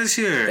again this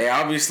year. They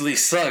obviously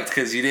sucked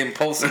because you didn't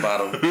post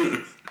about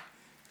them.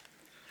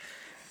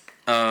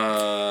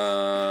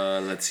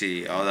 Let's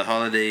see. All the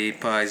holiday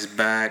pies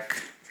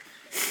back.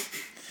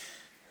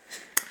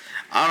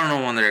 I don't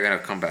know when they're gonna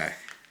come back,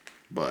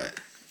 but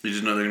You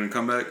just know they're gonna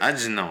come back. I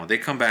just know they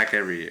come back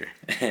every year.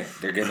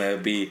 They're gonna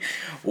be,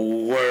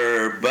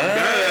 we're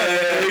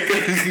back.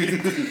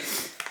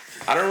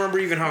 I don't remember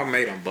even how I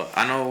made them, but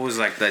I know it was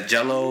like the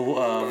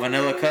Jello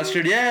vanilla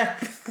custard. Yeah,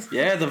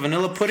 the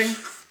vanilla pudding.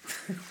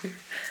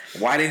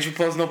 Why didn't you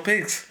post no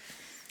pics?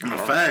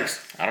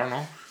 Facts. I don't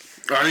know.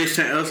 Or they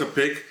sent us a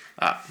pic.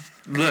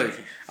 Look,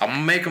 I'm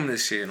gonna make them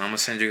this year, and I'm gonna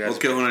send you guys.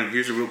 Okay, hold on.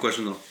 Here's a real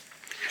question though.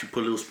 Did you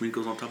put little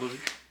sprinkles on top of it?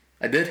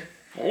 I did.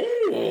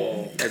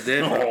 Oh, I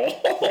did.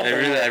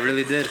 I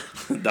really did.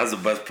 That's the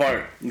best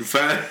part.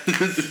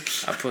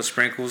 Facts. I put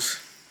sprinkles,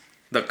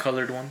 the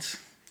colored ones.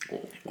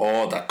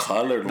 Oh, the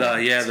colored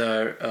ones.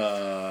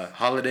 The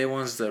holiday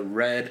ones, the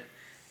red,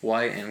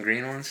 white, and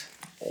green ones.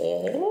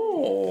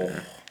 Oh.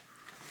 Yeah.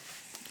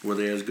 Were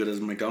they as good as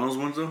McDonald's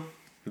ones though?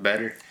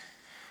 Better.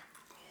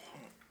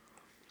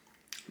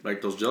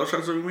 Like those gel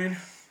shots that we made?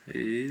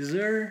 Is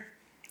there?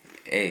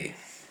 Hey.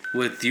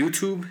 With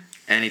YouTube,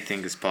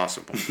 anything is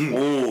possible.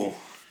 Oh.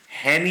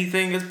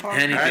 Anything is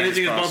possible.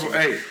 Anything is possible.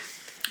 Hey,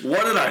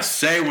 what did I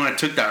say when I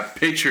took that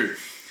picture?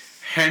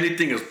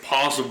 Anything is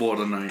possible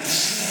tonight.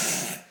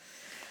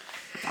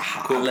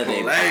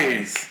 Holiday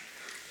pies.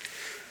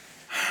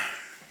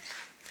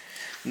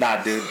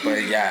 Nah, dude,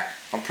 but yeah,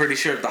 I'm pretty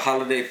sure if the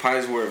holiday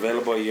pies were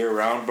available year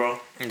round, bro,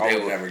 I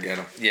would never get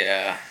them.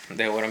 Yeah,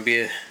 they wouldn't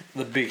be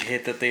the big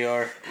hit that they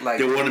are. Like,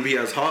 They wouldn't be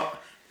as hot.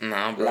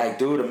 No, bro. like,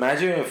 dude,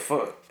 imagine if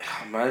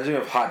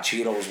hot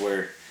Cheetos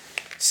were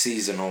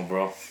seasonal,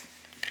 bro.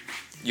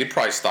 You'd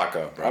probably stock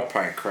up, bro. I'd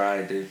probably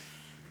cry, dude.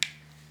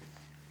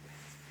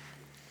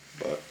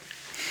 But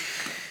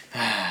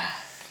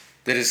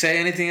Did it say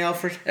anything,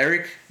 Alfred?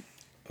 Eric?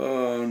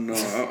 No,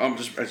 I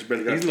just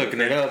barely got He's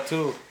looking it up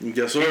too.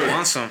 Yes, He sir.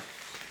 wants some.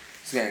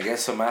 he's gonna get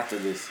some after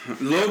this.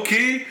 Low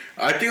key,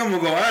 I think I'm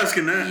gonna go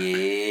asking that.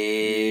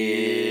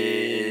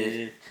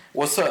 Yeah.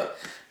 What's up?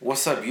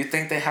 You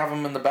think they have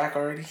them in the back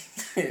already?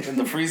 In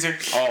the freezer?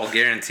 Oh,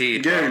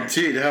 guaranteed. Bro.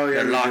 Guaranteed. Hell yeah.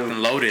 They're they locked do.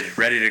 and loaded,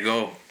 ready to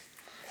go.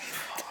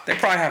 They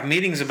probably have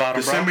meetings about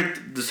them, bro.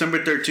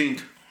 December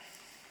 13th.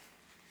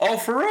 Oh,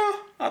 for real?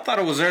 I thought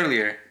it was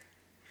earlier.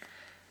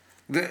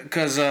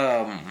 Because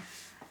I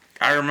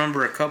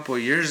remember a couple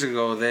of years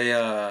ago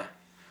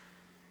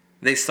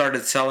they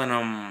started selling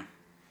them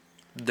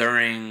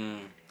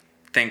during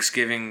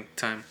Thanksgiving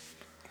time.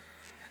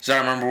 So I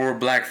remember we were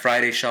Black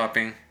Friday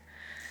shopping,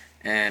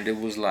 and it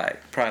was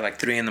probably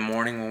 3 a.m.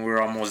 when we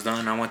were almost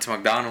done. I went to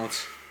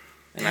McDonald's.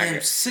 And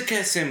Damn, sick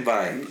ass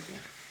invite.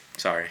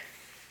 Sorry.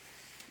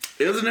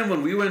 Isn't it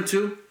when we went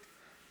to?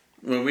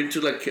 When we went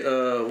to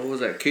what was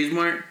that? Cage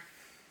Mart?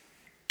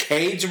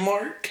 Cage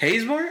Mart?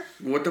 Cage Mart?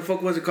 What the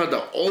fuck was it called?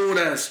 The old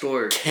ass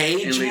store.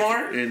 Cage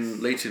Mart?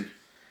 In Layton.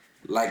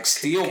 Like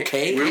steel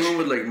cage? We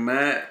went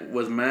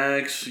with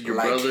Max, your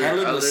Like brother, Hell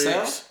in the Alex.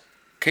 Cell?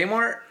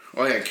 Kmart?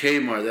 Oh yeah,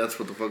 Kmart. That's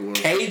what the fuck it was.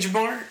 Cage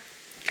Mart?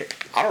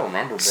 I don't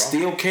remember, bro.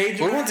 Steel cage?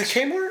 We went to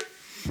Kmart?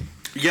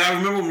 Yeah, I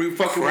remember when we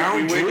fucking Crown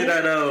we waited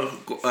Jewel?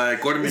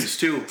 at Gordon's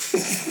too.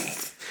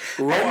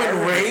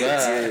 Roman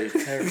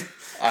Reigns?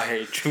 I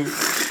hate you.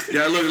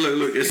 Yeah,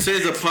 look. It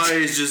says the pie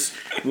is just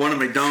one of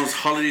McDonald's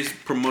holiday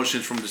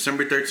promotions from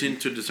December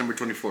 13th to December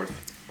 24th.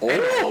 Oh,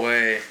 No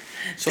way.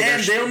 So damn,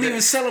 they don't even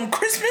sell them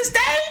Christmas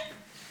Day?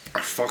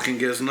 I fucking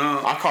guess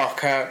not. I call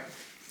Cap.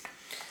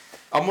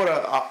 I'm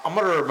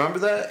gonna remember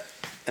that,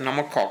 and I'm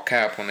gonna call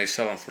Cap when they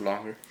sell them for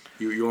longer.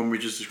 You want me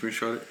just to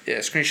screenshot it? Yeah,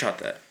 screenshot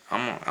that.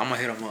 I'm gonna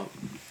hit them up.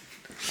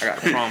 I got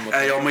a problem with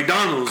Hey, it. yo,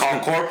 McDonald's. Call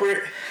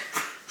corporate?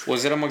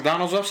 Was it a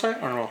McDonald's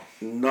website or no?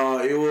 No,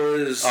 it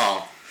was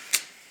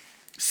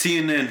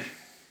CNN.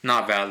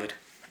 Not valid.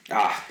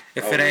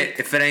 If Oh, it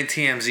ain't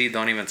TMZ,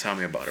 don't even tell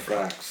me about it,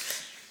 bro.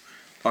 Facts.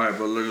 All right,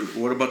 but look,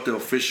 what about the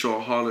official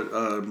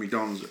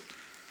McDonald's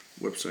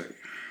website?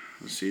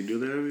 Let's see, do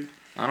they have it?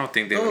 I don't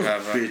think they Those would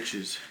have.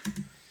 bitches.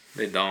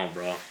 They don't,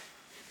 bro.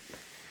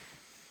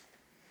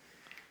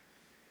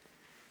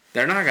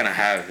 They're not gonna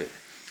have it.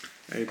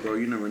 Hey, bro,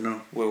 you never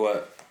know. With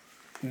what?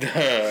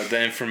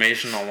 The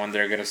information on when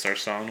they're gonna start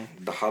selling them.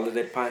 The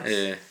holiday pies?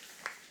 Yeah.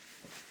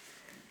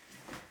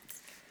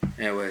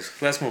 Anyways,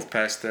 let's move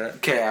past that.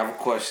 Okay, I have a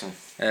question.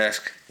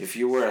 Ask. If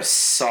you were a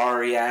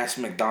sorry ass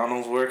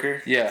McDonald's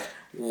worker, Yeah.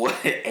 what,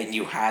 and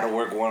you had to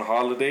work one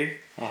holiday,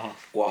 Uh-huh.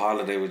 what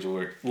holiday would you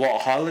work?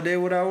 What holiday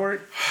would I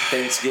work?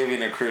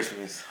 Thanksgiving or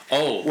Christmas?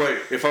 Oh. Wait,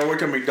 if I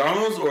worked at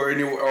McDonald's or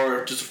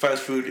or just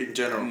fast food in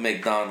general?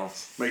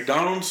 McDonald's.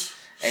 McDonald's?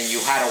 And you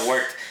had to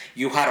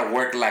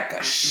work like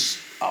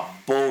a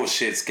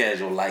bullshit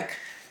schedule, like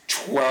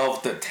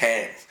 12 to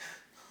 10.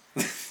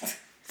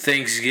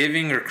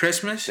 Thanksgiving or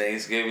Christmas?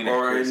 Thanksgiving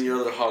Or Christmas. any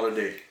other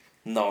holiday?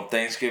 No,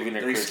 Thanksgiving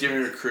or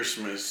Thanksgiving Christmas. or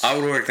Christmas? I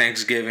would work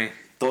Thanksgiving.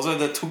 Those are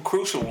the two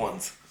crucial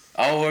ones.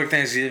 I would work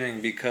Thanksgiving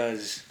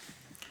because...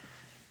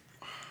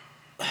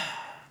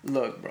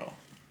 Look, bro.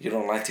 You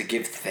don't like to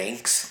give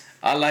thanks?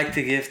 I like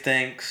to give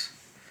thanks.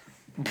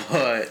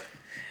 But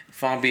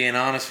if I'm being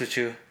honest with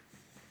you,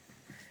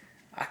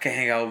 I can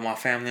hang out with my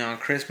family on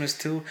Christmas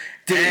too.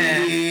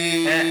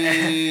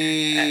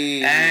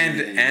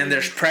 And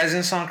there's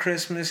presents on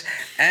Christmas.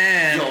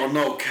 And Yo,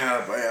 no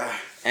cap.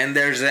 and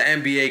there's the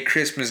NBA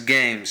Christmas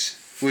games,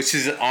 which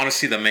is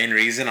honestly the main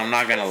reason. I'm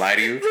not gonna lie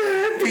to you.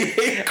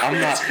 I'm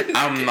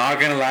not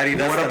gonna lie to you.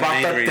 That's What about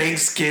main the reason.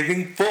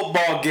 Thanksgiving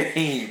football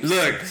games?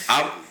 Look,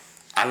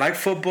 I like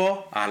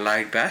football. I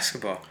like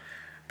basketball.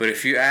 But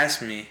if you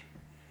ask me,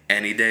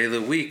 any day of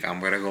the week,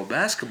 I'm gonna go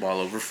basketball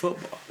over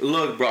football.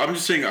 Look, bro, I'm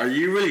just saying, are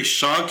you really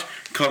shocked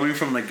coming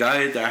from the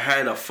guy that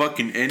had a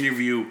fucking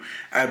interview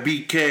at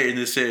BK and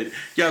they said,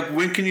 yeah,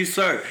 when can you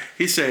start?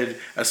 He said,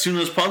 as soon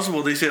as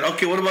possible. They said,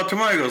 okay, what about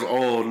tomorrow? He goes,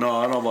 oh, no,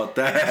 I don't know about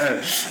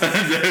that.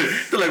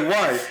 They're like,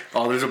 why?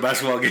 Oh, there's a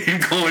basketball game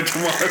going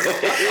tomorrow.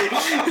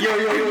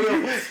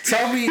 Yo.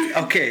 Tell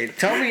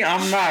me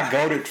I'm not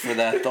goated for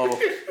that, though.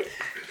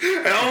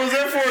 And I was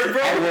there for it,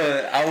 bro.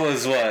 I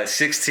was what,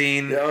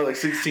 16? Yeah, I was like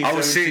 16, I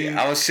was 17.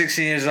 I was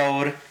 16 years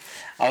old.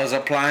 I was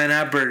applying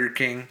at Burger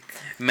King.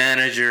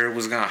 Manager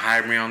was gonna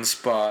hire me on the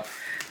spot.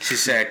 She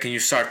said, "Can you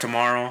start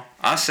tomorrow?"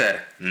 I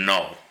said,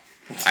 "No,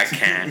 I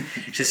can't."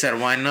 She said,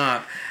 "Why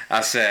not?"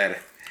 I said,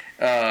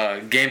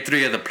 "Game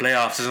 3 of the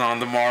playoffs is on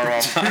tomorrow."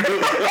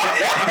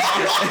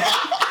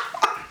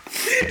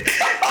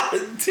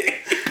 God damn.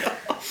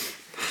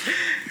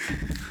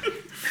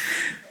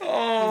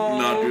 Oh,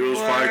 no, dude, it was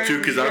fire too,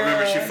 because I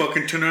remember she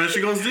fucking turned around and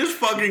she goes, this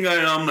fucking guy.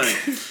 And I'm like,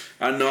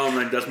 I'm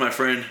like, that's my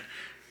friend.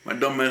 My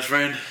dumbass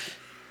friend.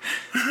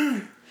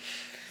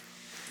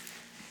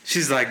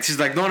 She's like,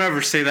 don't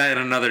ever say that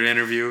in another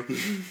interview.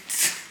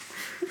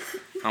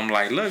 I'm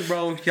like, look,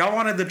 bro, y'all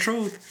wanted the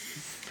truth.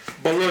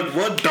 But look,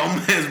 what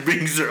dumbass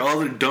brings their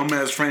other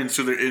dumbass friends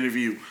to their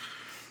interview?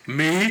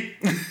 Me?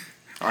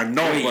 I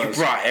know Wait, it you was.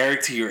 brought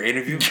Eric to your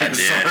interview? Yes,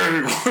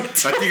 sir.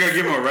 I think I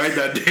gave him a ride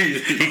that day.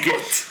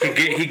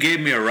 He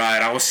gave me a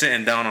ride. I was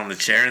sitting down on the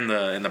chair in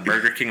the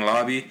Burger King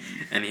lobby,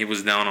 and he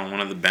was down on one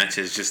of the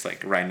benches, just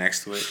like right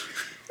next to it.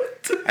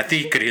 I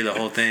think he could hear the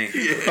whole thing.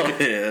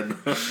 Yeah.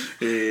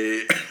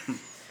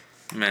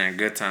 Man,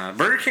 good time.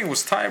 Burger King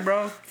was tight,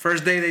 bro.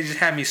 First day they just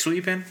had me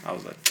sweeping. I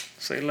was like,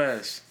 say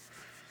less.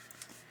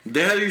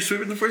 They had you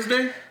sweeping the first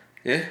day?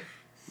 Yeah.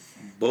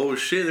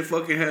 Bullshit, they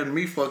fucking had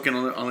me fucking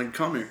on the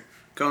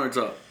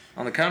countertop.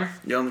 On the counter?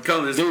 Yeah, on the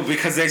counter. Dude,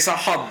 because they saw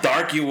how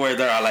dark you were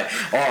there. I'm like,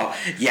 oh,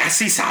 ya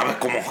sí sabe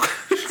cómo.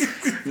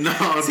 No,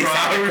 bro,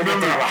 I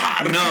remember.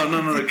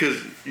 No,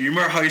 because you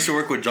remember how I used to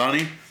work with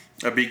Johnny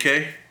at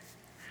BK?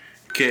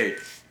 Okay. I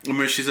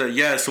remember she said,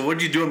 yeah, so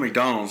what'd you do at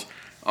McDonald's?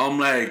 I'm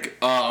like,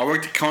 I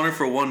worked the counter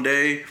for one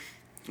day,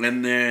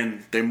 and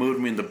then they moved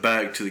me in the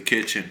back to the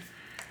kitchen.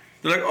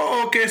 They're like,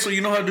 oh, okay, so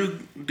you know how to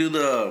do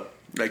the,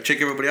 like, check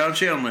everybody out and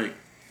shit? I'm like,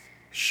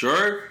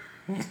 sure.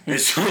 And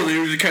so they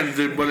were just kind of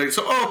did, but like,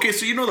 so, oh, okay,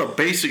 so you know the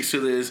basics to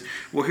this.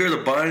 Well, here are the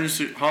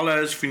buttons. Holla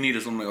at us if you need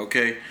us. I'm like,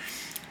 okay.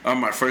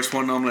 My first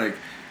one, I'm like,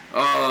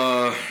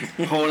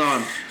 hold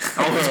on.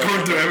 I was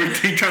going through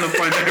everything, trying to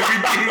find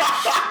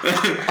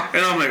everything.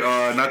 And I'm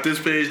like, not this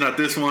page, not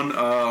this one.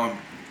 I'm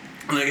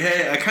like,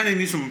 hey, I kind of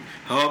need some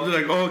help.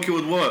 They're like, oh, okay,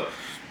 with what?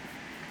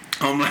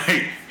 I'm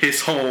like,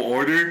 his whole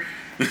order.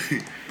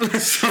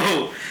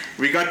 So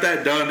we got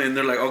that done, and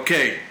they're like,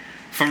 okay,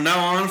 from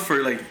now on,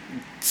 for like,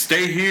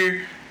 stay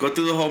here, go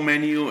through the whole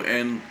menu,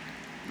 and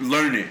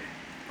learn it.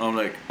 I'm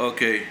like,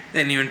 okay. They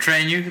didn't even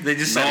train you? They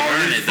just said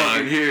learn just it, dog.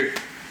 fucking here.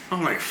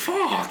 I'm like,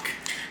 fuck.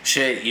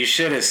 Shit, you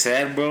should have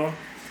said, bro,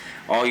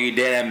 all you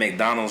did at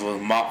McDonald's was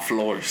mop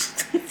floors.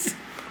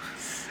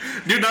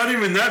 Dude, not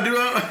even that, dude.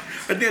 I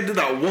think I did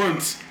that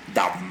once.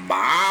 The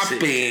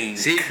mopping.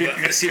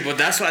 But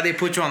that's why they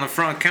put you on the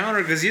front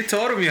counter, because you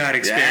told them you had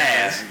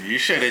experience. Yeah, you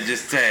should have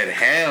just said,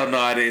 hell no,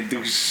 I didn't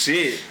do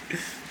shit.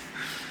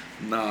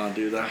 Nah,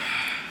 dude, that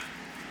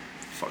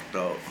fucked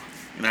up.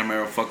 And I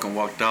remember I fucking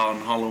walked out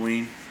on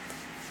Halloween.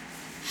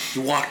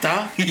 You walked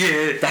out?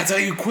 Yeah. That's how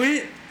you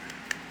quit?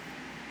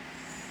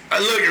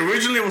 Look,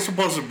 originally it was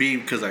supposed to be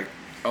because I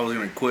was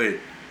gonna quit.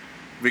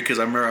 Because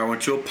I remember I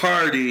went to a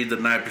party the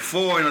night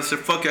before and I said,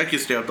 fuck it, I can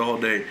stay up the whole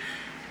day.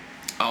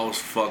 I was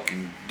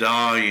fucking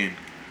dying.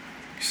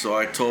 So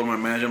I told my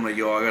manager, I'm like,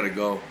 yo, I gotta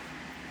go.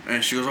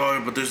 And she goes,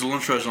 oh, but there's a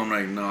lunch rush. I'm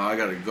like, no, I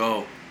gotta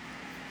go.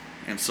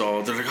 And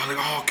so they're like,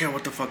 oh, okay,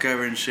 what the fuck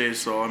ever and shit.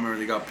 So I remember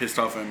they got pissed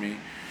off at me.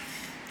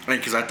 And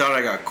because I thought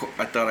I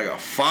got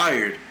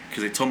fired.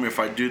 Because they told me if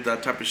I do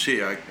that type of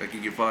shit, I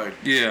could get fired.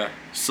 Yeah.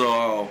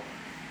 So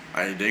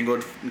I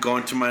didn't go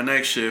into my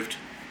next shift.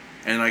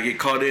 And I get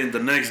called in the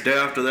next day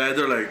after that.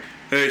 They're like,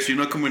 hey, so you're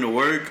not coming to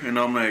work? And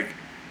I'm like,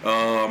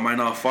 am I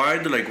not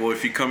fired? They're like, well,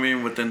 if you come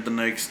in within the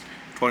next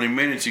 20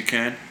 minutes, you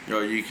can.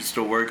 You can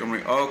still work. I'm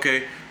like, oh,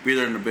 okay. Be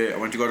there in a bit. I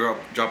went to go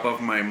drop off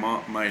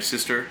my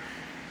sister.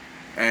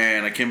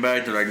 And I came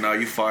back, they're like, no,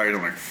 you fired.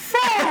 I'm like,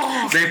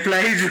 fuck! They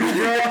played you, bro.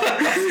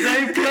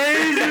 They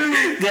played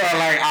you. They're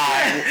like,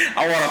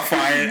 I want to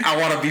fire. I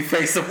want to be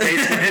face to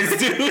face with this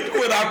dude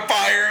when I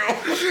fire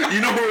him.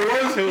 You know who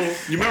it was?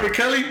 Who? You remember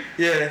Kelly?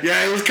 Yeah.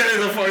 Yeah, it was Kelly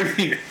that fired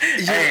me.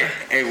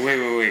 Hey,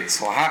 wait.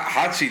 So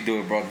how'd she do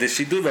it, bro? Did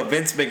she do the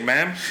Vince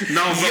McMahon?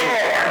 No, bro.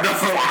 You're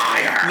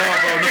fired. No.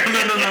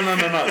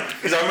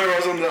 Because I remember I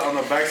was on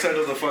the backside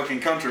of the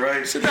fucking counter,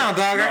 right? Sit down,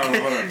 dog.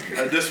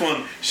 This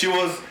one, she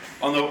was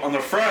on the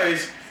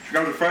fries. She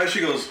grabbed the fries. She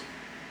goes,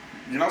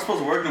 "You're not supposed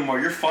to work no more.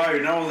 You're fired."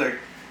 And I was like,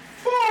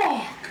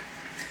 "Fuck."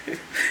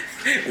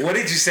 What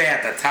did you say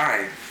at the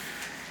time?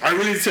 I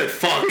really said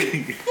fuck. I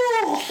didn't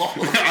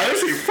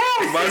say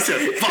fuck, but I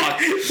said fuck.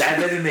 That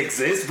didn't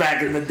exist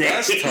back in the day.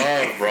 That's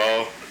tough,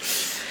 bro.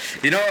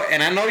 You know,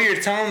 and I know you're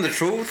telling the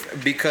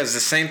truth because the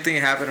same thing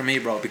happened to me,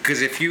 bro.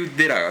 Because if you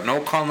did a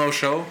no call, no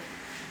show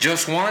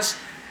just once,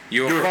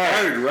 you were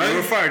fired, right? You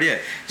were fired, yeah.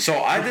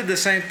 So I did the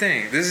same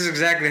thing. This is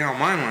exactly how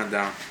mine went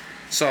down.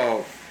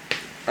 So,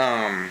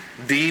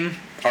 Dean,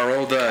 our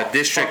old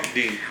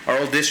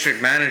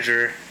district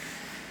manager,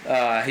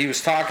 he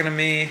was talking to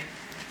me.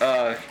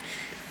 I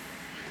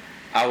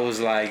was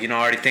like,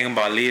 already thinking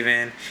about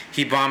leaving.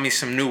 He bought me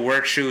some new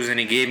work shoes and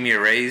he gave me a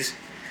raise.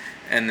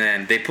 And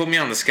then they put me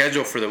on the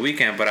schedule for the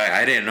weekend, but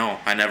I didn't know.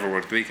 I never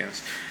worked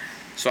weekends.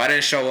 So I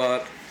didn't show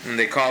up. And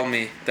they called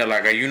me. They're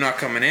like, are you not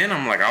coming in?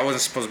 I'm like, I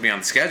wasn't supposed to be on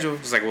the schedule.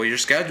 It's like, well, your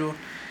schedule.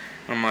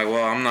 I'm like,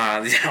 well, I'm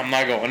not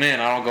going in.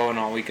 I don't go in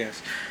on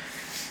weekends.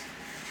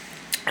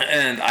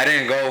 And I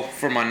didn't go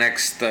for my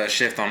next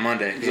shift on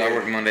Monday because I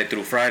work Monday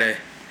through Friday.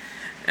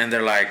 And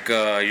they're like,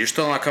 you're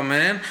still not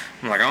coming in?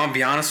 I'm like, I'm going to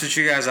be honest with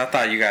you guys. I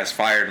thought you guys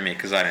fired me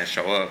because I didn't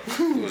show up.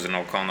 It was a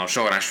no call, no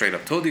show. And I straight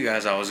up told you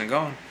guys I wasn't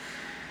going.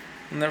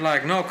 And they're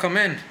like, no, come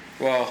in.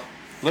 Well,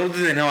 little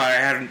did they know I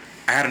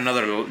had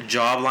another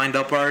job lined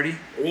up already.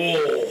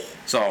 Oh.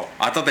 So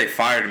I thought they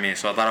fired me,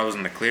 so I thought I was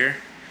in the clear.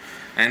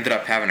 I ended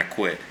up having to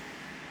quit.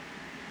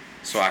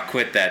 So I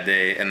quit that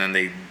day, and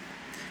then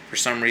for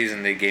some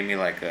reason, they gave me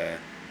like a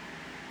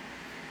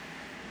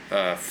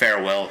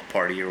farewell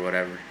party or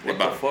whatever. What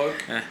the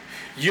fuck?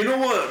 You know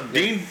what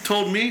Dean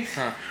told me?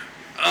 Huh.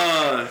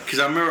 Because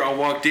I remember I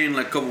walked in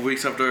like a couple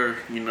weeks after,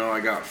 I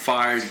got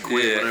fired,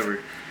 quit, whatever.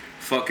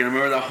 Fucking, I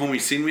remember that homie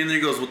seen me and he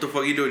goes, what the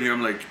fuck you doing here?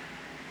 I'm like,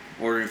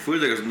 ordering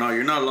food. He goes, no,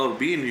 you're not allowed to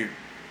be in here.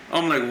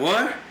 I'm like,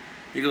 what?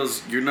 He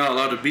goes, you're not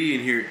allowed to be in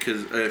here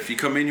because if you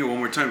come in here one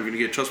more time, you're going to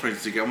get trespassing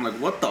ticket. I'm like,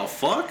 what the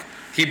fuck?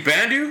 He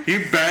banned you? He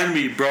banned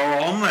me, bro.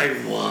 I'm like,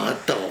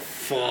 what the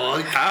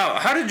fuck?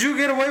 How did you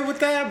get away with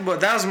that? But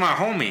that was my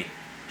homie.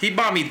 He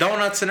bought me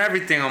donuts and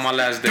everything on my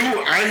last day.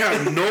 Dude, I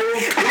have no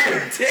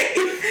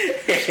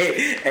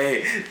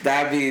hey,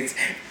 that means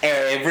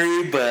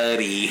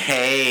everybody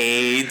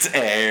hates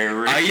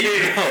everybody. You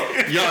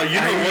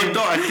know what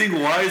though? I think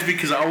why is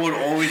because I would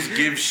always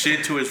give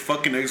shit to his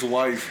fucking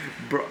ex-wife.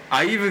 Bro,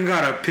 I even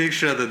got a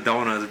picture of the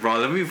donuts, bro.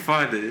 Let me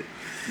find it.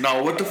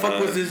 No, what the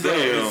fuck was his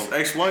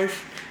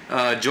ex-wife?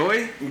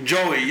 Joy?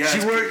 Joey,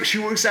 yeah. She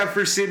works at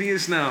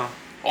Presidious now.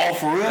 Oh,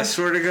 for real? I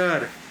swear to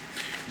God.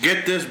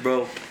 Get this,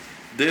 bro.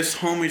 This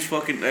homie's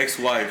fucking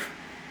ex-wife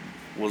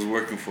was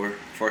working for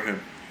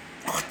him.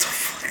 What the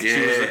fuck?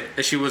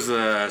 Yeah. She was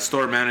a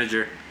store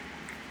manager.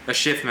 A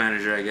shift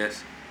manager, I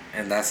guess.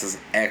 And that's his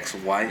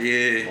ex-wife?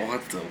 Yeah.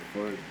 What the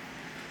fuck?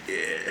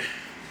 Yeah.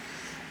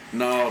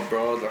 No,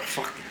 bro. The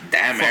fuck.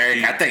 Damn,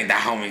 Eric. I think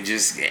that homie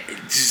just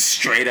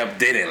straight up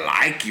didn't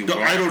like you,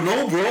 bro. I don't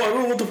know, bro. I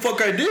don't know what the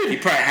fuck I did. He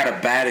probably had a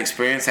bad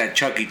experience at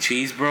Chuck E.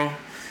 Cheese, bro.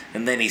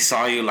 And then he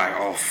saw you like,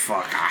 oh,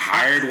 fuck, I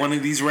hired one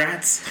of these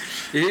rats.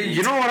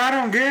 You know what I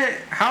don't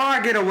get? How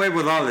I get away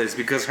with all this?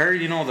 Because her,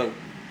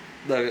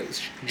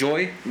 the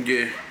Joy?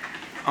 Yeah.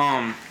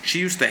 She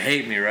used to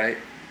hate me, right?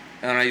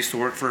 And I used to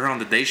work for her on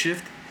the day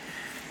shift.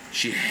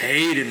 She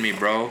hated me,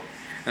 bro.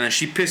 And then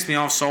she pissed me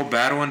off so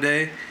bad one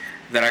day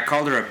that I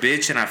called her a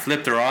bitch and I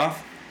flipped her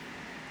off.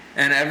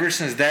 And ever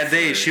since that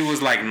day, she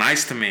was like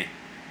nice to me.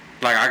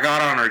 Like I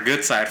got on her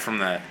good side from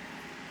that.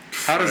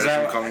 How does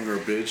that? From calling her a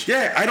bitch.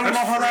 Yeah, I don't That's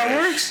know how that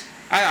fresh. works.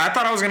 I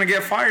thought I was gonna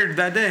get fired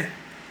that day.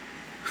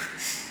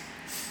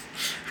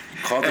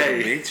 Called her a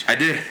Hey. bitch. I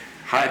did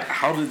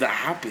How did that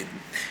happen?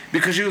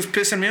 because she was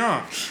pissing me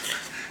off.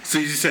 So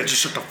you just said,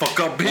 just shut the fuck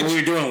up, What were bitch.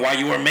 you doing? While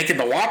you were making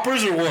the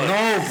Whoppers or what?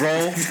 No,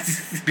 bro.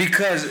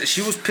 Because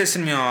she was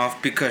pissing me off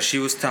because she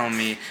was telling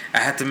me I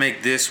had to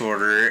make this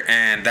order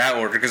and that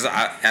order because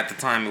at the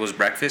time it was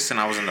breakfast and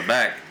I was in the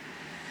back.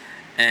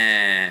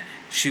 And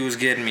she was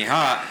getting me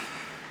hot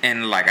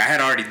and like I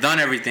had already done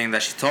everything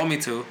that she told me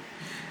to.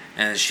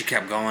 And she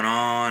kept going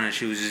on and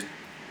she was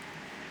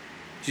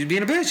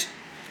being a bitch.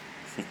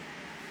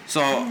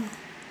 So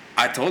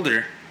I told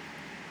her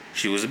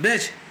she was a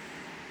bitch.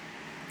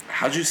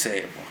 How'd you say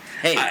it, bro?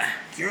 Hey,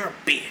 you're a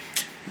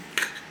bitch.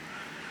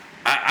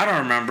 I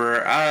don't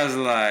remember. I was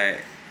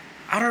like,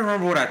 I don't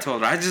remember what I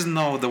told her. I just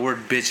know the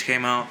word bitch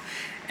came out,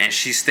 and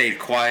she stayed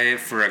quiet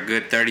for a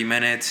good 30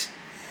 minutes.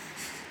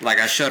 Like,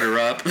 I shut her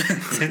up.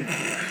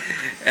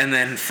 And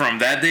then from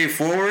that day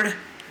forward,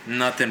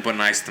 nothing but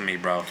nice to me,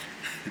 bro.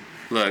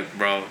 Look,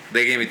 bro,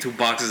 they gave me 2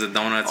 boxes of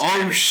donuts.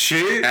 Oh,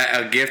 shit.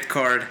 A gift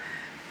card,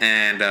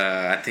 and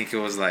I think it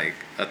was like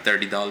a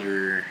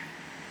 $30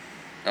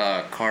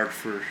 card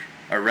for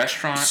a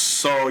restaurant.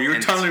 So you're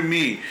And- telling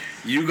me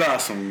you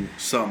got some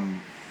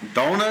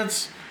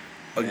donuts,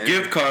 a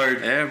gift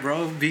card, Yeah,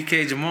 bro.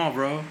 BK Jamal,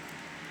 bro.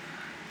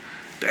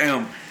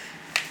 damn,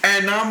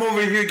 and now I'm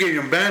over here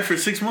getting banned for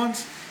 6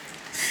 months?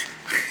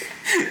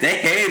 They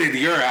hated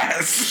your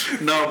ass.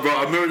 No, bro,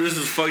 I remember this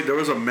is fuck. There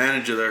was a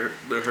manager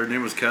that her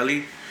name was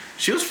Kelly.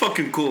 She was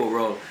fucking cool,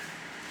 bro.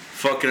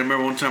 Fucking, I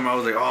remember one time I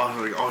was like,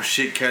 oh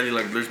shit, Kelly,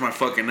 like, there's my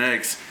fucking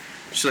ex.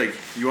 She's like,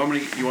 you want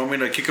me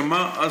to kick him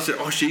out? I said,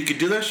 oh shit, you could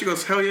do that? She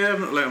goes, hell yeah.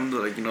 I'm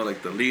like, you know,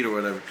 like the lead or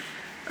whatever.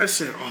 I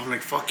said, oh, I'm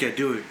like, fuck yeah,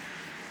 do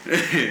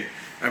it.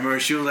 I remember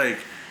she was like,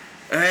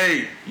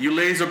 hey, you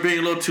ladies are being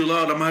a little too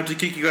loud. I'm gonna have to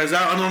kick you guys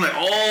out. And I'm like,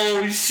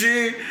 oh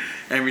shit.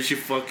 And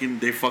when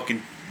they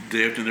fucking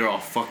dipped and they're all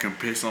fucking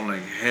pissed. I'm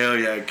like, hell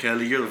yeah,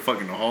 Kelly, you're the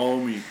fucking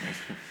homie. You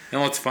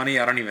know what's funny?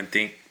 I don't even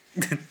think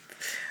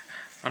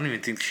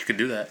she could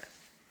do that.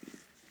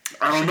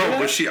 I don't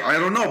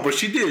know, but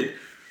she did.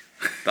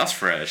 That's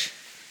fresh.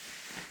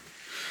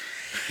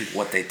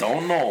 What they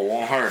don't know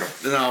won't hurt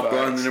them. No,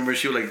 bro, and then remember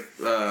she was like,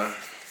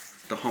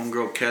 the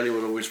homegirl Kelly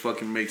would always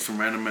fucking make some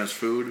random ass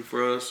food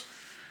for us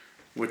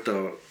with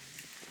the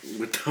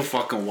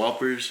fucking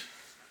Whoppers.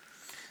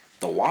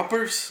 The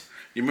Whoppers?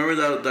 You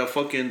remember that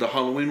fucking the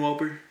Halloween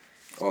Whopper?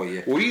 Oh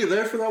yeah. Were you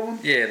there for that one?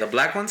 Yeah, the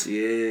black ones?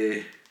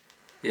 Yeah.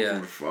 Yeah.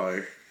 Those were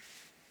fire.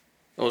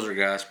 Those are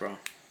gas, bro.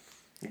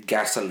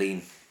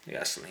 Gasoline.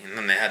 Gasoline. And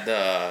then they had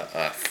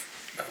the,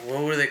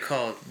 what were they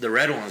called? The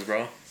red ones,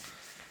 bro.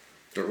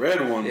 The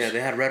red ones. Yeah, they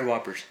had red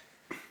Whoppers.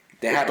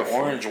 They had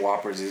orange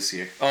Whoppers this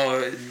year.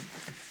 Oh,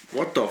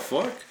 What the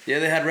fuck? yeah,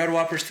 they had red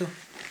Whoppers too.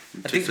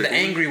 I think Just the like-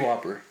 Angry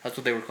Whopper. That's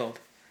what they were called.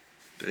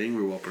 The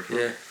Angry Whopper. Huh?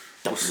 Yeah.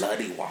 The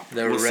bloody Whopper.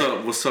 They were What's red.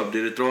 up? What's up?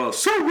 Did it throw out?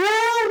 So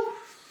woo!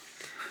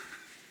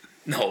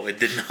 No, it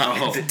did not.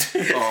 Oh.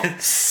 Oh.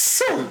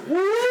 So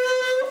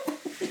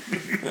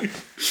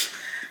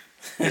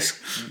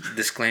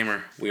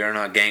Disclaimer: we are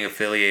not gang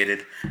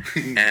affiliated,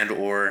 and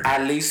or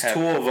at least 2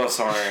 of us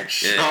are.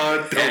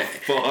 Shut the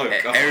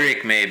fuck up.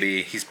 Eric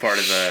maybe he's part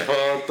of the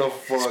Shut the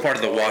fuck he's part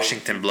of the up.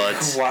 Washington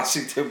Bloods.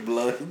 Washington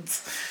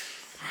Bloods.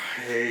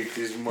 I hate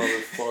these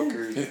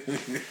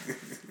motherfuckers.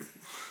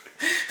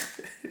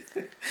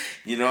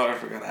 You know, I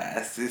forgot to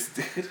ask this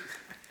dude.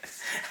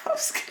 I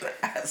was gonna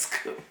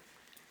ask him.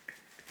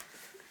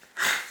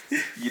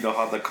 You know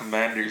how the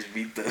Commanders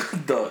beat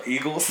the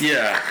Eagles?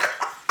 Yeah.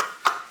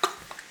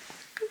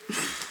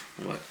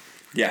 What?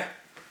 Yeah.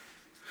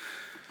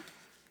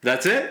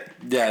 That's it?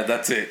 Yeah,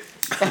 that's it.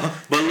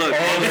 But look,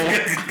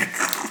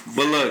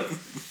 but look,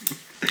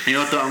 you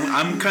know what?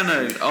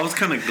 I was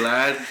kind of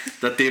glad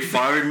that they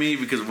fired me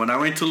because when I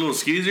went to Little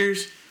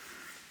Caesars,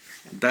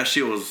 that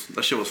shit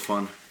was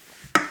fun.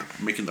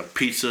 Making the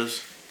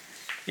pizzas,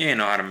 You ain't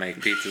know how to make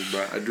pizzas,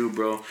 bro. I do,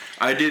 bro.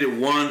 I did it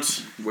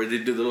once where they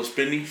did the little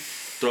spinny,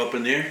 throw up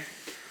in the air.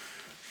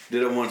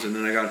 Did it once and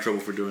then I got in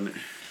trouble for doing it.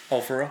 Oh,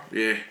 for real?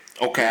 Yeah.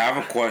 Okay, I have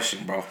a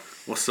question, bro.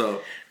 What's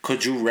up?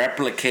 Could you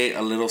replicate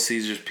a Little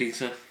Caesars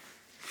pizza?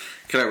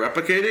 Can I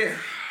replicate it?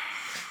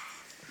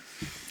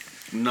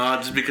 Nah,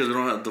 just because I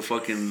don't have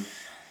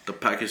the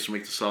package to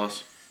make the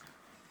sauce.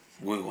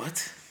 Wait,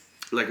 what?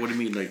 Like, what do you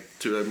mean? Like,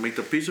 to make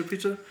the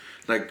pizza?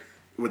 Like,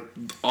 with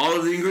all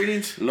of the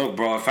ingredients? Look,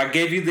 bro, if I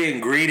gave you the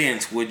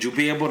ingredients, would you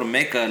be able to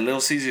make a Little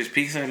Caesars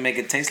pizza and make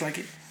it taste like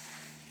it?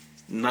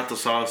 Not the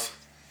sauce.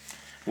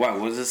 What?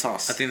 What's the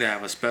sauce? I think they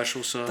have a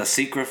special sauce. The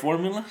secret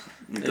formula?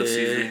 The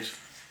seasonings.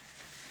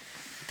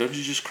 Don't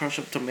you just crush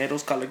up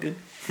tomatoes, call it good?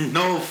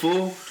 No,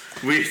 fool.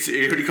 Wait,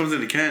 it already comes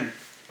in a can.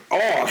 Oh,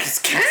 it's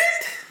canned?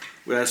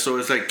 Yeah, so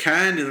it's like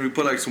canned and we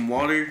put like some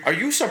water. Are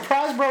you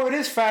surprised, bro? It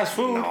is fast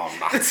food. No, I'm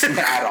not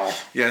at all.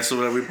 Yeah,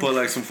 so we put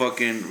like some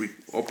we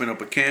open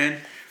up a can,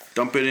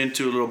 dump it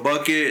into a little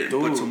bucket, put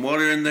Dude. some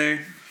water in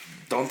there,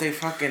 don't they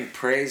fucking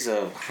praise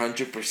of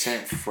 100%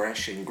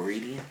 fresh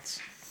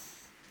ingredients?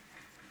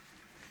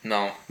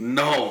 No.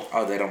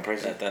 Oh, they don't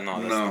praise it. That's No.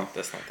 not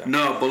that.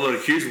 No, but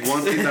look, here's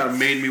one thing that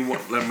made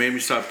me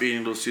stop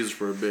eating those Caesars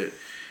for a bit.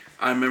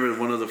 I remember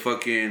one of the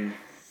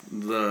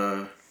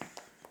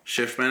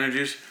shift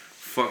managers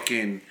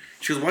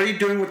she goes, "What are you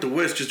doing with the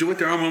whisk? Just do it with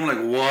your arm." I'm like,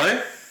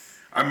 "What?"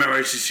 I remember I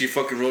used to see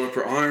fucking roll up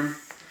her arm.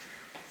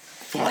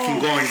 Fucking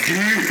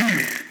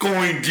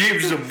going deep,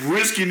 just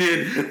whisking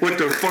it with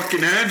their fucking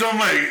hands. I'm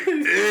like,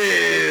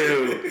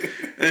 ew.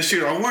 And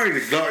she, I'm wearing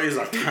the glove. It's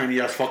a tiny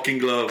ass fucking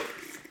glove.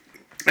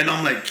 And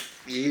I'm like,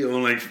 ew.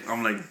 I'm like,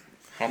 I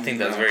don't think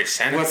that's very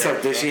sanitary. What's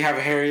up? Does she have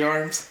hairy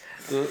arms?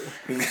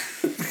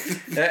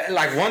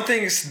 Like, one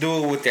thing is to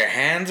do it with your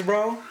hands,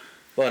 bro.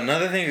 But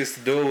another thing is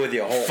to do it with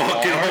your whole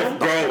fucking arm.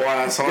 bro. It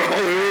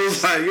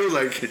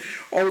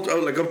was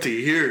like up to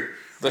here.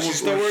 Does she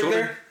still work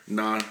there?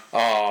 Nah.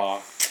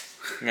 Oh,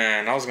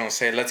 man, I was gonna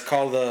say, let's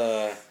call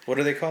what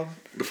are they called?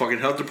 The fucking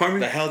health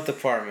department? The health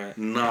department.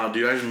 Nah,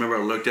 dude, I just remember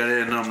I looked at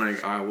it and I'm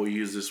like, alright, we'll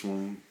use this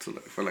one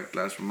for like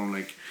last one. I'm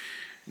like,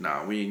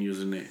 nah, we ain't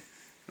using it.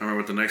 I remember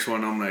with the next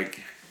one, I'm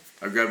like,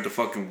 I grabbed the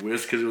fucking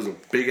whisk because it was a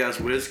big ass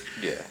whisk.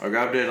 Yeah. I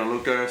grabbed it and I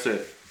looked at her, I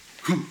said,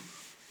 "Whew."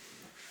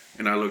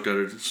 And I looked at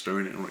her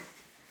stirring it. I'm like,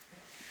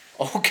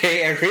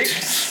 okay, Eric.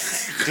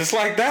 Just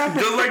like that,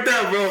 bro. just like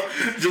that, bro.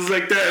 Just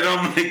like that. And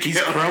I'm like,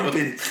 he's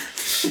crumping.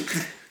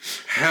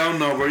 Hell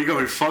no, bro. You're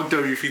gonna be fucked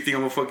up if you think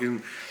I'm gonna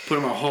fucking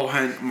put my whole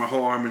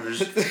arm in there,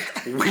 just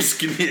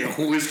whisking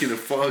it.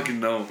 Fucking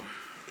no.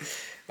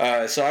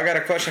 So I got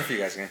a question for you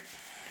guys again.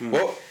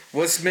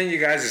 What's been you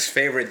guys'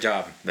 favorite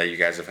job that you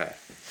guys have had?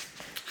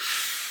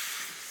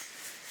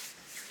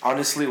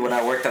 Honestly, when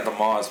I worked at the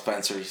mall at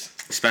Spencer's.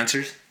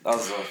 Spencer's? That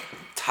was the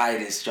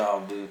tightest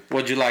job, dude.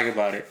 What'd you like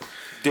about it?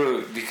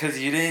 Dude, because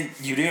you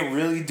didn't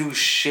really do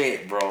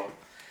shit, bro.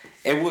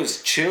 It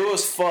was chill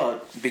as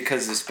fuck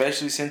because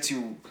especially since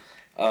you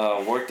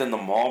worked in the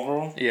mall,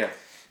 bro. Yeah.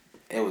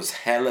 It was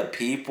hella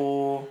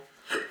people.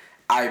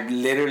 I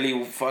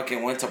literally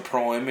fucking went to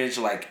Pro Image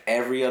like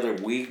every other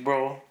week,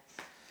 bro.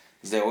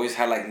 'Cause they always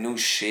had like new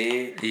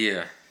shit.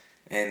 Yeah.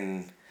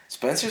 And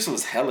Spencer's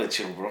was hella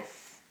chill, bro.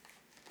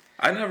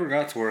 I never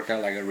got to work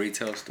at like a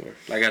retail store,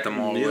 like at the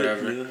mall or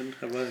whatever.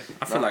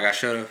 I feel like I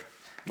should have.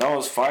 No, it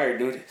was fire,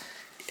 dude.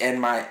 And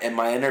my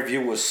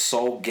interview was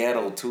so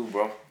ghetto too,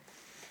 bro.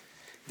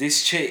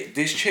 This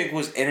chick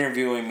was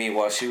interviewing me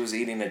while she was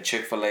eating a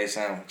Chick-fil-A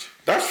sandwich.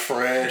 That's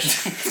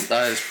fresh.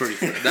 That is pretty.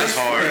 That's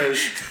hard.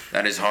 Fresh.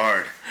 That is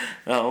hard.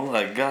 Oh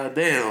my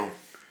goddamn.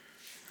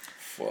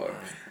 Fuck.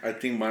 I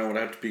think mine would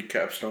have to be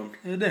Capstone.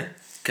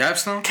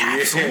 Capstone?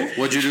 Yeah.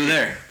 What'd you do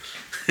there?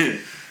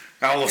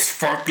 I was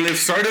forklift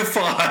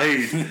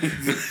certified.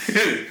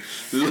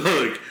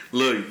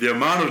 Look, the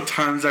amount of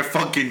times I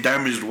fucking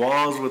damaged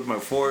walls with my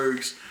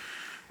forks,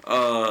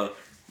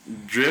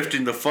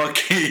 drifting the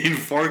fucking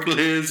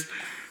forklifts,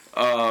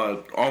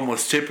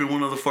 almost tipping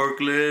one of the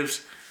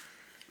forklifts,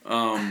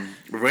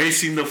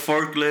 racing the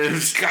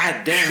forklifts.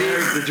 God damn,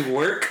 Eric, did you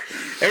work?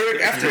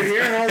 Eric, after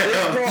hearing all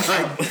this,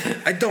 bro,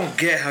 I don't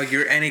get how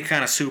you're any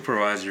kind of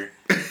supervisor.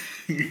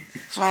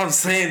 That's what I'm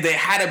saying. They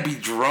had to be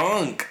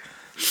drunk.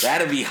 They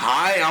had to be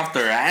high off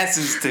their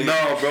asses to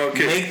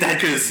make that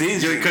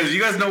decision. Because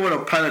you guys know what a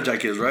pallet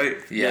jack is, right?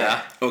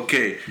 Yeah.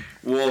 Okay.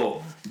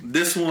 Well,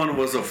 this one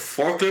was a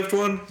forklift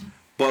one,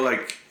 but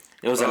like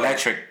it was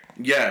electric.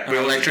 Yeah, but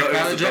An electric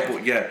pallet jack?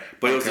 It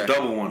was a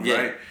double one,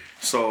 right?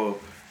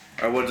 So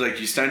I was like,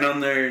 you stand on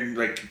there and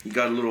like you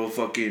got a little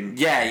fucking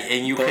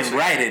and you can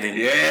write it in.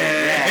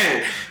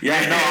 Yeah.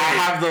 No, I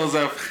have those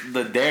of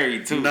the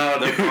dairy too. No,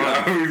 dude,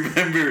 I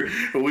remember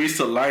we used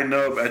to line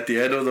up at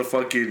the end of the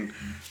fucking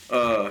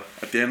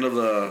at the end of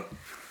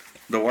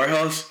the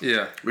warehouse.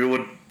 Yeah. We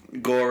would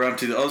go around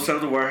to the other side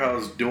of the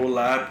warehouse, do a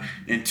lap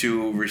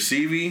into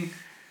receiving,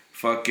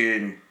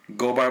 fucking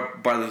go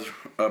by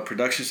the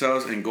production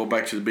cells and go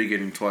back to the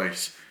beginning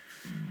twice.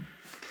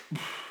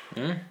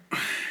 And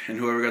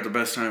whoever got the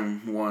best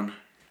time won.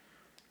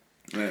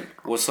 Man.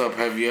 What's up?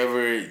 Have you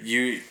ever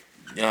you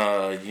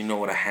know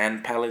what a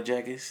hand pallet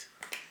jack is?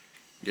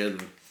 Yeah.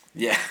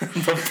 Yeah,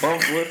 the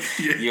pump one.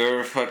 Yeah.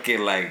 You're fucking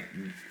like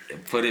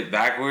put it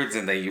backwards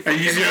and then you fucking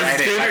And ride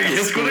it like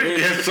a scooter.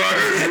 Yes,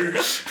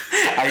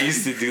 sir. I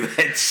used to do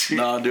that shit.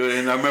 Nah, dude,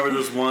 and I remember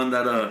this one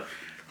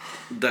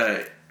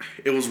that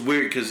it was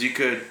weird because you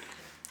could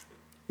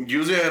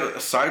use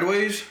it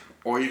sideways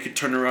or you could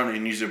turn around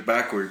and use it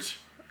backwards.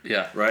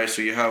 Yeah. Right?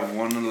 So you have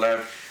one on the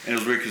left, and it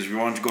was weird because if you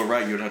wanted to go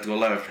right, you would have to go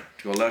left.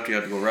 To go left, you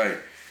have to go right.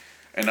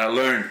 And I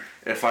learned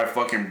if I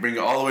fucking bring it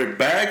all the way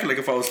back, like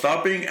if I was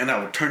stopping and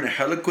I would turn it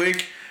hella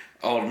quick,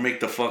 I would make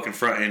the fucking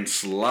front end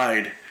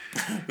slide.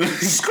 No,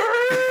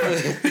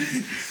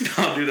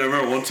 dude, I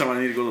remember one time I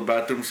needed to go to the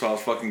bathroom, so I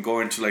was fucking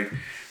going to like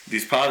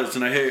these pallets,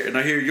 and I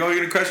hear, yo, you're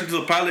gonna crash into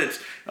the pallets.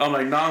 I'm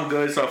like, nah, I'm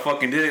good, so I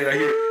fucking did it. I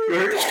hear,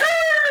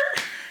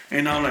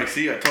 and I'm like,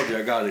 see, I told you,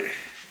 I got it.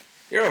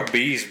 You're a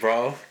beast,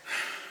 bro.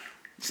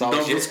 So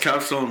those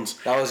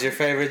capstones. That was your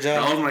favorite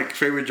job? That was my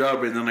favorite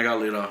job, and then I got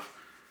laid off.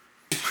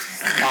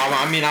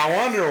 I mean, I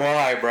wonder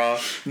why, bro.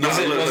 No,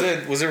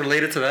 Was it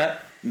related to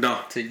that? No,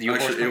 To you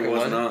actually, it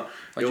was not.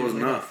 Why'd It you was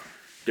lay not.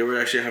 off? They were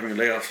actually having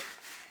layoffs.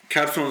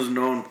 Capstone is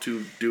known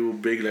to do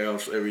big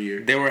layoffs every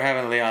year. They were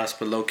having layoffs,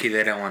 but low key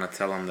they didn't want to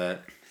tell them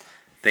that.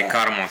 They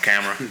caught him on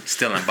camera,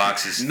 stealing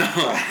boxes. No.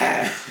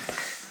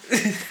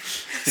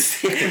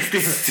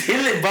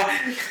 Stealing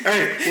boxes.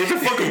 Hey, what the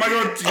fuck am I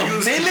going to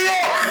use?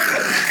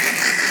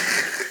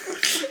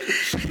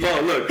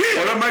 No, look.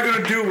 What am I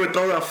going to do with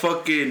all that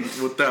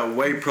with that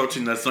whey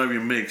protein that's not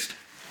even mixed?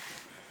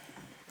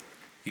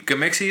 You can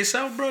mix it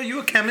yourself, bro. You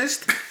a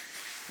chemist?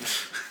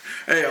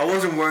 Hey, I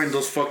wasn't wearing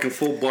those fucking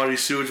full body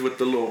suits with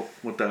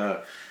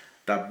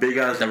that big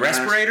ass. The mask.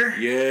 respirator?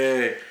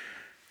 Yeah.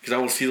 Because I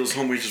would see those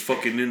homies just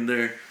fucking in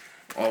there.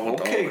 Oh,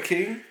 Okay,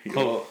 King.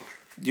 Oh.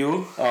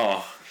 You?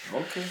 Oh.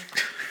 Okay.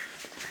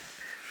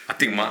 I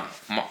think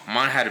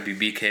mine had to be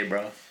BK,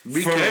 bro.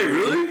 BK,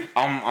 really?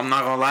 I'm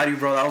not gonna lie to you,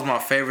 bro. That was my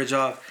favorite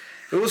job.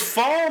 It was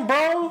fun,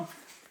 bro.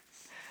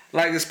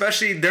 Like,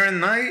 especially during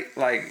the night,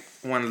 like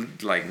when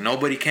like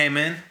nobody came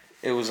in,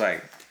 it was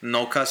like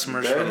no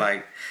customers for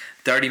like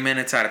 30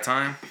 minutes at a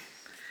time.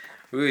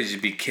 We would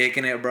just be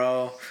kicking it,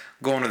 bro.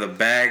 Going to the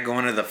bag,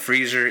 going to the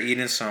freezer,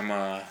 eating some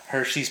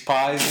Hershey's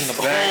pies in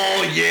the bag.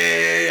 Oh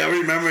yeah, I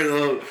remember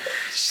though.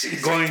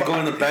 Going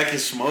in the back and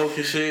smoke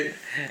and shit.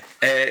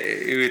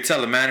 We would tell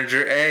the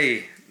manager,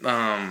 "Hey,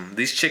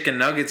 these chicken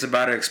nuggets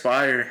about to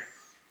expire,"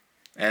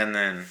 and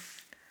then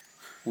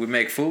we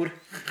make food,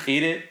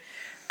 eat it,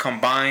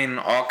 combine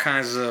all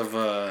kinds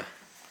of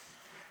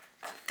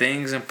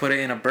things and put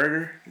it in a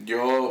burger.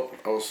 Yo,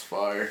 I was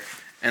fire.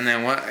 And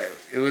then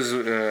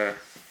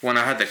when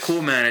I had the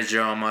cool manager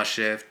on my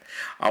shift,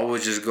 I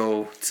would just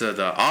go to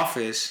the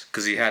office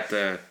because he had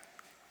to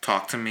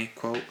talk to me,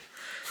 quote.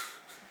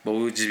 But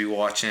we would just be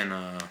watching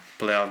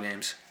playoff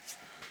games.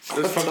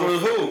 This fucker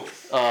was who?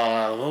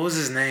 What was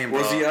his name,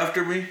 bro? Was he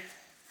after me?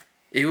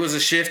 He was a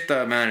shift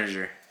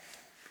manager.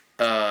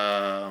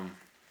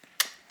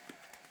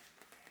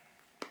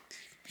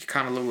 He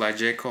kind of looked like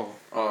J. Cole.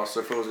 Oh, so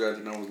if it was a guy,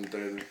 then I wasn't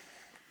there then.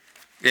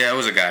 Yeah, it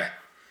was a guy.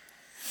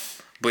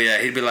 But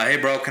yeah, he'd be like, "Hey,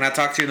 bro, can I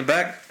talk to you in the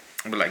back?"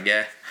 I'd be like,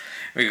 "Yeah."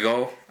 We'd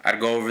go. I'd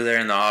go over there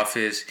in the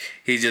office.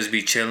 He'd just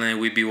be chilling.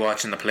 We'd be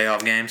watching the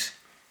playoff games.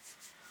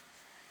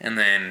 And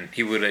then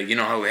he would, you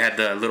know how we had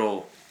the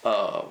little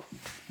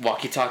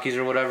walkie-talkies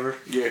or whatever?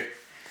 Yeah.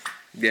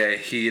 Yeah,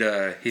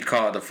 he'd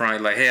call at the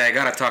front like, "Hey, I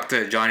gotta talk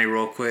to Johnny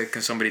real quick.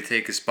 Can somebody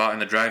take his spot in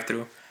the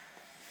drive-thru?"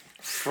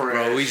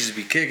 Bro, we just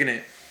be kicking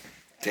it.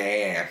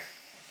 Damn.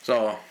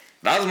 So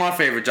that was my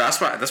favorite job.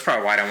 That's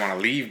probably why I didn't want to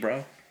leave,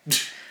 bro.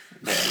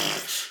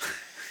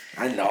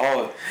 I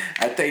know.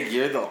 I think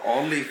you're the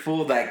only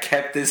fool that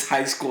kept this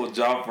high school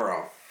job for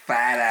a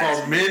fat ass.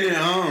 For a minute,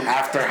 huh?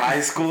 After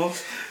high school.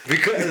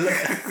 Because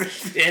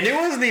and it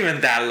wasn't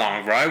even that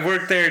long, bro. I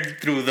worked there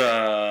through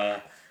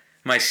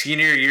my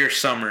senior year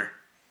summer.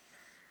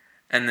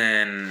 And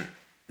then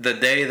the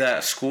day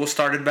that school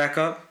started back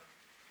up,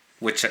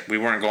 which we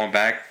weren't going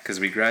back because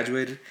we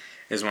graduated,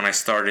 is when I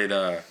started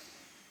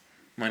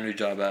my new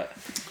job at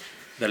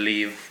the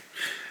Leave.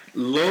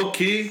 Low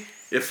key,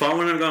 if I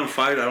wouldn't have gone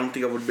fight, I don't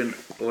think I would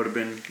have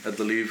been at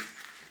the Leave.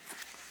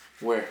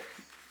 Where?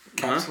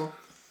 Council? Huh?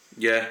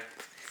 Yeah.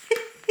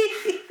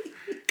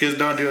 Cause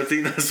no, dude, I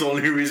think that's the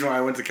only reason why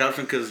I went to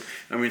Capstone. Cause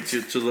I mean,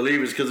 to the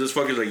Leave is cause this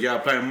fucker's like, yeah, I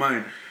play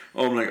mine.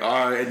 Oh, I'm like,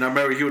 all right. And I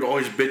remember he would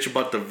always bitch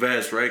about the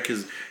vest, right?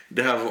 Cause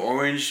they have an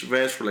orange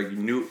vest for like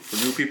new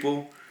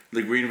people.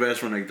 The green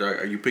vest when like,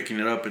 are you picking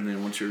it up? And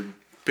then once you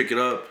pick it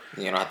up,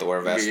 You don't have to wear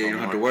a vest. you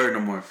don't have to wear it no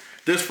more.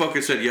 This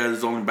fucker said, yeah, this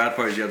is the only bad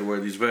part is you have to wear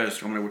these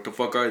vests. I'm like, what the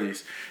fuck are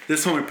these?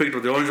 This homie picked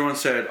up. The orange one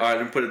said, all right,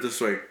 let me put it this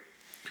way.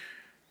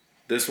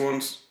 This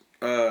one's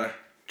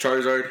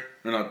Charizard,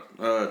 or not,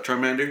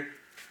 Charmander.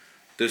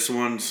 This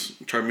one's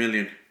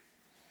Charmeleon.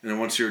 And then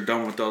once you're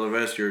done with the other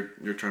vests, you're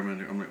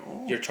Charmander. I'm like,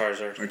 oh. Your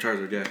Charizard. Or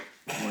Charizard, yeah.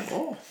 I'm like,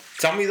 oh.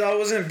 Tell me that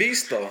wasn't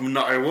Beast, though.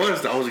 No, it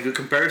was. That was a good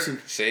comparison.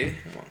 See?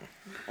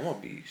 I'm a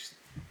Beast.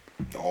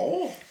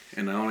 Oh.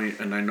 And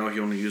I know he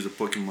only used the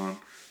Pokemon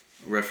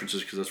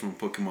references because that's when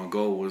Pokemon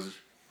Go was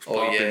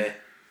popping. Yeah.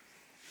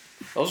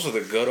 Those were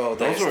the good old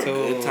days, Those were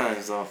too. good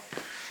times, though.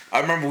 I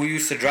remember we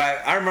used to drive.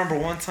 I remember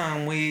one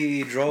time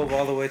we drove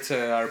all the way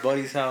to our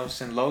buddy's house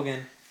in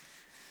Logan.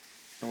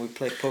 And we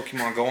played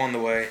Pokemon Go on the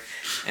way.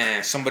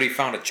 And somebody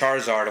found a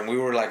Charizard and we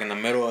were like in the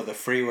middle of the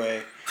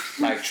freeway.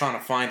 Like trying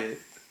to find it.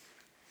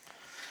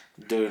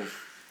 Dude,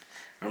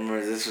 I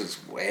remember this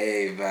was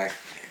way back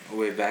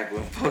when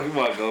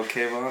Pokemon Go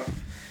came out.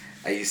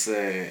 I used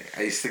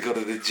to go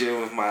to the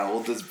gym with my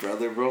oldest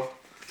brother, bro.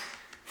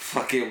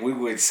 Fucking, we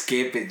would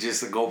skip it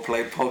just to go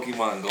play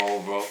Pokemon Go,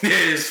 bro.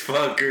 This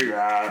fucker.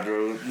 Nah,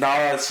 dude. No,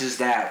 it's just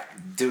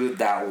that, dude,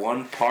 that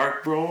one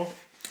park, bro.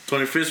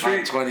 25th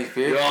Street? 25th.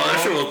 Yo,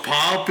 that shit was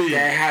popping.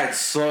 They had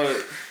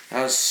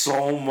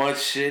so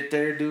much shit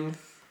there, dude.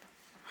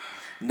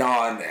 No,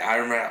 I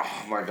remember,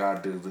 oh my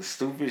god, dude, the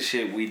stupid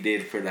shit we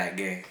did for that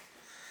game.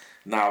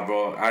 Nah,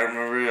 bro, I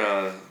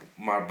remember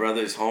my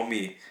brother's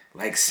homie,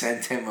 like,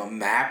 sent him a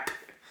map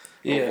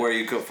Yeah. of where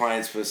you could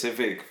find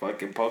specific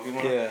fucking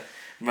Pokemon. Yeah.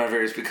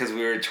 Remember, it's because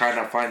we were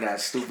trying to find that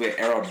stupid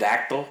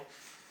Aerodactyl.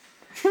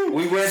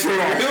 We went through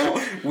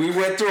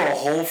a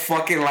whole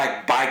fucking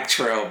like bike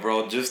trail,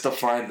 bro, just to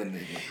find the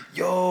nigga.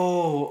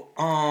 Yo,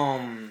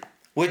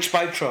 which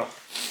bike trail?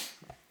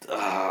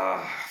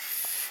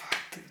 Fuck,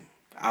 dude.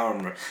 I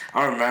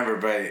don't remember,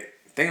 but I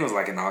think it was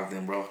like in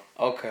Ogden, bro.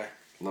 Okay.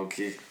 Low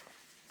key.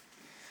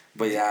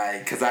 But yeah,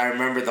 because I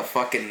remember the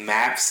fucking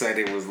map said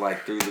it was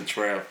like through the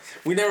trail.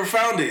 We never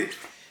found it.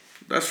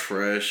 That's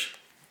fresh.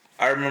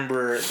 I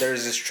remember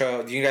there's this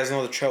trail. Do you guys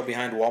know the trail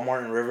behind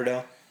Walmart in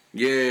Riverdale?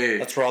 Yeah.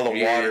 That's where all the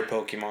water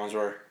Pokemons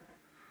were.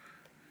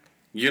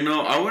 You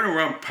know, I went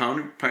around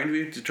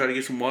Pineview to try to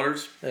get some water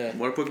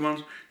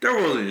Pokemons. There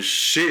wasn't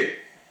shit.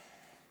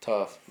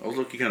 Tough. I was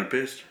looking kind of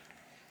pissed.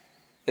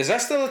 Is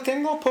that still a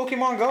thing though?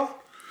 Pokemon Go?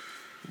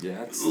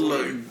 Yeah, it's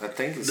Look, I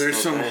think it's there's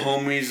still some there.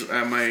 homies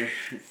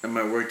at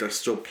my work that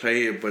still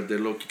play it, but they're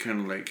looking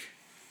kind of like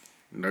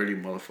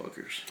nerdy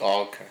motherfuckers.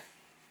 Oh, okay.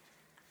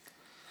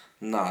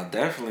 Nah,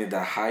 definitely the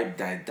hype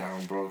died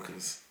down, bro,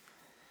 because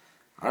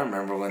I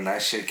remember when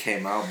that shit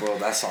came out, bro,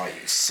 that's all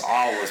you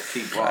saw was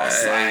people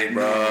outside, Hey,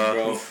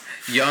 bro.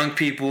 Young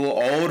people,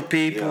 old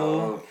people.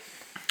 Yo.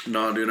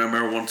 No, dude, I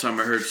remember one time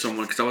I heard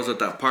someone, because I was at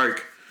that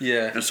park,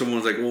 Yeah. and someone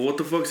was like, well, what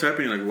the fuck's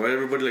happening? Like, why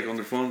everybody like on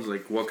their phones,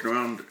 like walking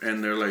around?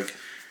 And they're like,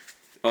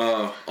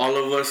 all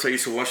of us that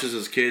used to watch this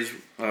as kids,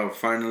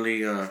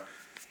 finally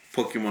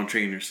Pokemon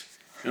trainers.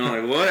 And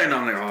I'm like, what? And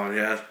I'm like, oh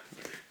yeah,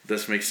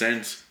 this makes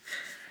sense.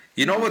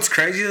 You know what's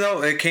crazy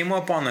though? It came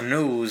up on the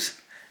news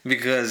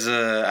because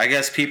I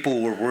guess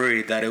people were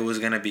worried that it was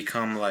gonna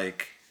become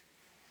like.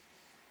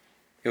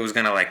 It was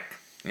gonna like,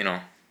 you know,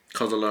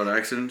 Cause a lot of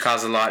accidents.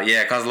 cause a lot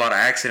of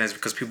accidents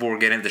because people were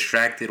getting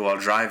distracted while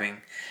driving,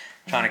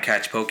 trying to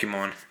catch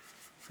Pokemon.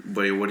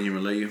 But it wouldn't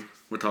even let you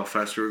with how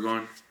fast you were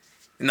going.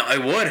 No,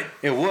 it would.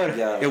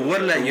 Yeah, it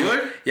would let it you.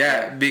 would?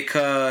 Yeah,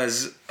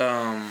 because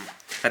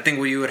I think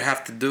what you would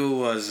have to do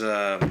was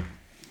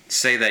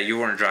say that you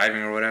weren't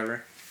driving or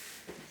whatever.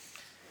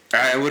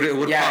 It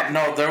would Yeah, pop.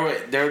 no,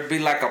 there would be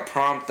like a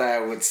prompt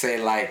that would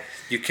say like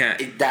You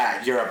can't.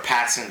 that you're a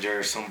passenger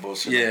or some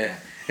bullshit. Yeah. Like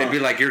that. It'd be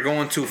like, you're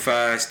going too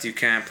fast, you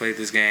can't play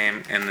this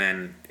game, and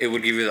then it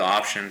would give you the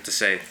option to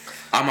say,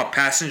 I'm a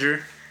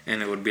passenger,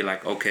 and it would be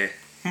like, okay,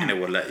 and it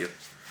would let you.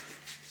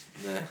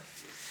 Yeah.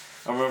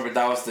 I remember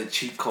that was the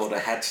cheat code to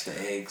hatch the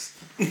eggs.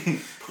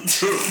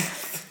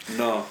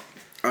 No.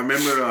 I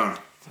remember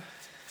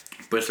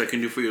best I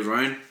can do for you is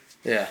Ryan.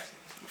 Yeah.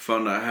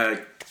 Found a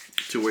hack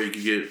to where you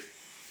could get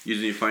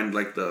usually find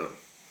like the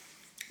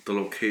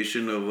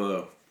location of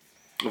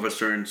a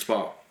certain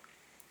spot.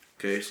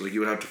 Okay, so like you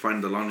would have to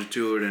find the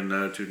longitude and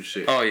latitude and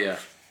shit. Oh, yeah.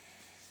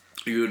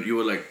 You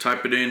would like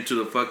type it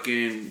into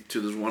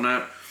this one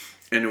app,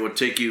 and it would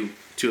take you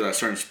to that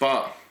certain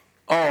spot.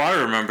 Oh, I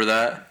remember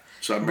that.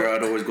 So I remember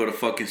I'd always go to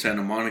fucking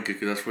Santa Monica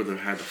because that's where they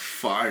had the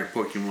fire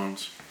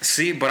Pokemons.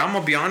 See, but I'm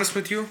going to be honest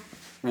with you.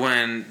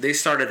 When they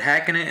started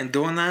hacking it and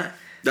doing that,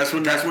 That's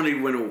when it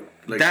went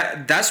like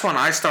that's when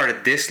I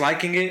started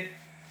disliking it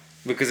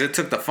because it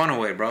took the fun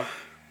away, bro.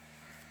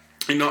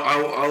 You know,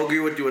 I'll agree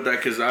with you with that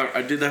because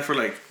I did that for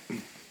like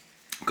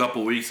a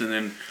couple weeks and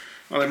then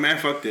I was like, man,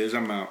 fuck this,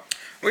 I'm out.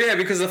 Well, yeah,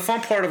 because the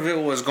fun part of it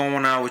was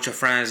going out with your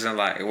friends and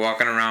like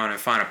walking around and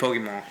find a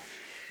Pokemon.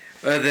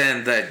 But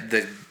then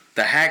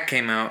the hack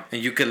came out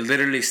and you could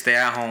literally stay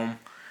at home,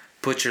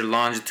 put your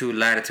longitude,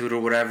 latitude,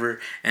 or whatever,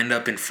 end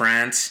up in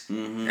France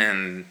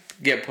and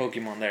get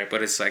Pokemon there.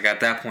 But it's like at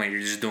that point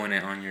you're just doing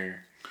it on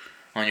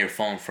your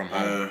phone from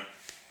home.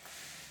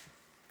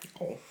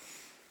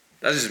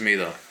 That's just me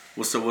though.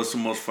 What's the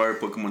most fire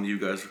Pokemon you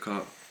guys have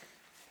caught?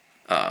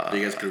 That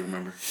you guys could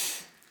remember.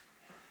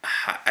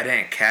 I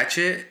didn't catch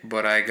it,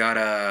 but I got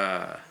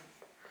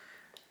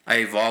I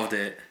evolved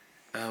it.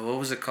 What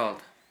was it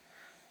called?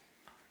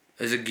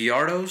 Is it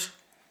Gyarados?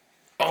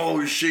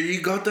 Oh shit,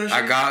 you got that shit?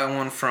 I got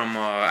one from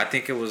I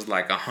think it was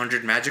like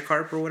 100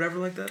 Magikarp or whatever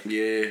like that.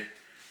 Yeah.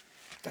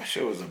 That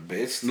shit was a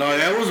bitch. No,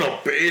 that was a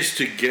bitch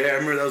to get. I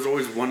remember that was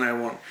always one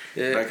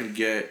that I could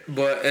get.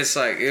 But it's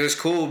like it was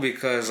cool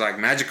because like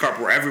Magikarp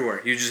were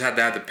everywhere. You just had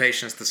to have the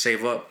patience to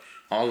save up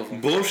all of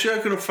them. Bullshit, I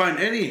couldn't find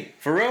any.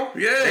 For real?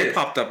 Yeah. They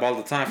popped up all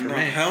the time for No,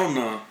 me. hell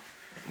no.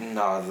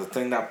 No, the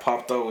thing that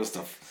popped up was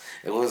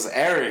it was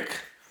Eric.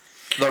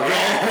 The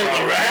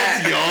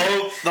rats,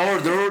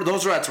 yo.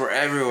 Those rats were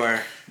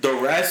everywhere. The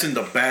rats and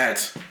the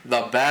bats.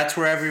 The bats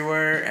were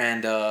everywhere,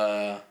 and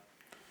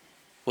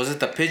was it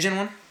the pigeon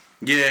one?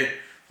 Yeah.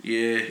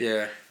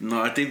 Yeah.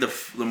 No, I think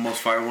the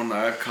most fire one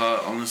that I've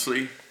caught,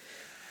 honestly,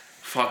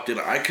 fuck it,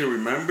 I can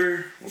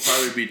remember, will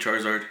probably be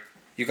Charizard.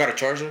 You got a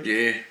Charizard?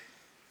 Yeah.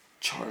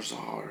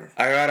 Charizard.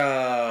 I got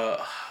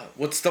a.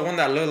 What's the one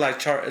that looked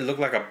like It looked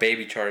like a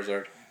baby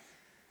Charizard.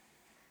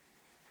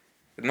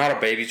 Not a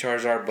baby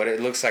Charizard, but it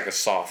looks like a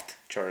soft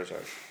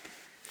Charizard.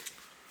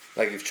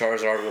 Like if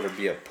Charizard were to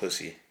be a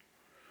pussy.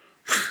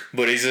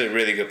 But he's a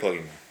really good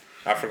Pokemon.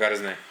 I forgot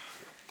his name.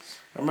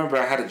 I remember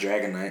I had a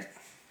Dragonite.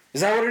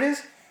 Is that what it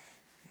is?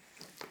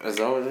 Is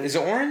that what it is? Is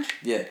it orange?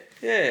 Yeah.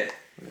 Yeah.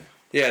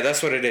 Yeah,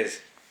 that's what it is.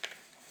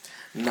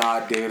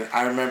 Nah, dude.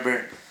 I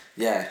remember.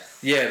 Yeah.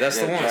 Yeah, that's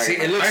the one. Dragon See, it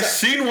Ball. looks. I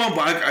seen one,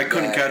 but I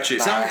couldn't catch it.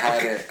 Nah, I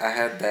had it. I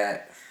had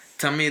that.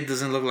 Tell me it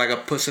doesn't look like a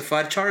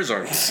pussified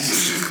Charizard.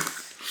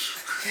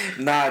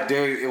 Nah,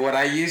 dude. What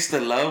I used to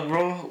love,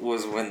 bro,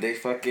 was when they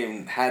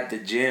fucking had the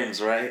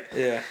gyms, right?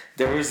 Yeah.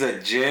 There was a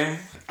gym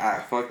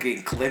at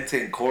fucking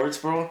Clinton Courts,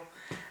 bro.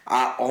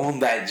 I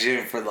owned that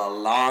gym for the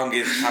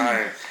longest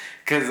time.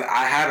 Cause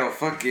I had a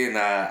fucking,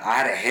 I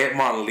had a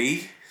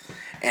Hitmonlee.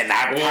 And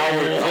I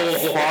powered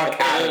the fuck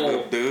out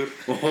of him, dude.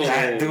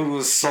 That dude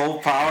was so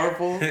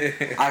powerful.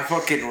 I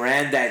fucking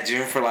ran that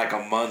gym for like a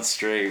month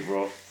straight,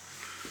 bro.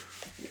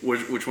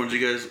 Which ones you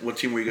guys? What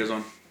team were you guys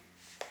on?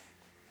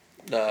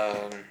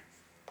 I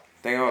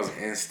think I was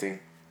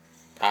Instinct.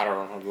 I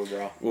don't remember,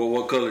 bro. Well,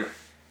 what color?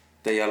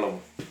 The yellow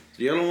one.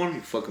 The yellow one?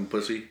 You fucking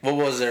pussy. What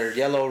was there?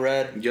 Yellow,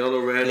 red,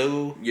 Yellow, red,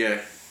 blue. Yeah.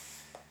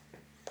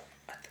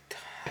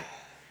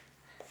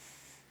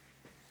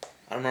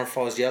 I don't remember if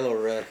I was yellow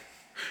or red.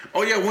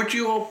 Oh yeah, weren't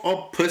you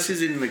all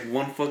pussies in like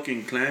one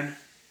fucking clan?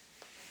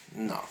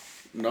 No.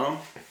 No.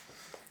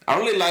 I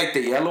only like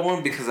the yellow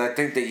one because I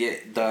think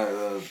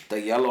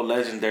the yellow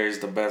legendary is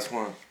the best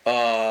one.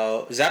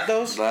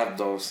 Zapdos?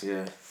 Zapdos,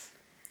 yeah.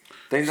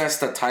 I think that's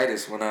the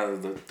tightest one out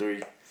of the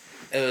three.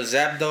 It was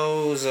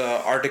Zapdos,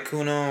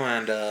 Articuno,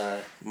 and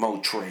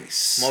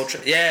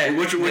Moltres. Yeah.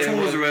 Which one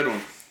was the red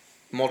one?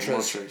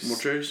 Moltres.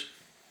 Moltres.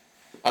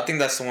 I think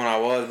that's the one I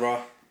was,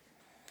 bro.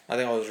 I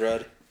think I was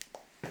red.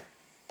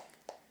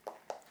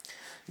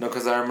 No,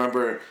 because I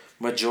remember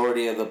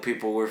majority of the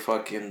people were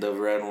fucking the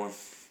red one.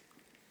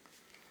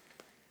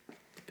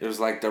 It was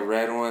like the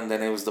red one,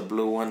 then it was the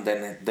blue one,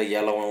 then the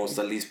yellow one was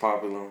the least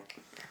popular one.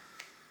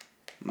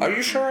 Are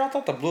you sure? I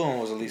thought the blue one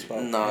was the least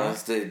popular. No,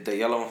 it's the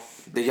yellow one.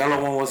 The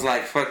yellow one was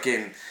like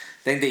fucking...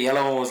 I think the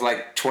yellow one was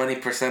like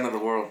 20% of the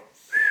world.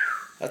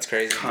 That's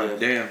crazy. God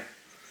damn.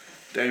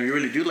 Damn, you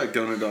really do like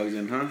donut dogs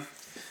then, huh?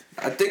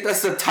 I think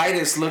that's the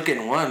tightest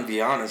looking one, be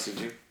honest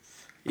with you.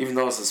 Even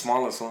though it's the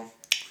smallest one.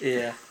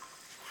 Yeah.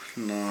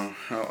 No,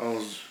 I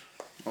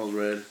was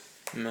red.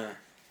 Man.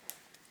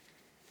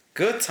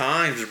 Good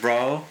times,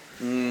 bro.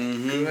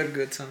 Mm-hmm.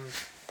 Good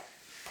times.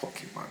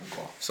 Pokemon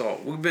Go. So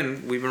we've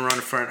been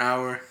running for an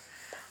hour.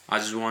 I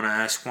just want to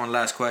ask one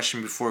last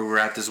question before we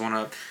wrap this one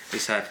up.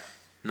 This had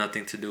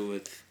nothing to do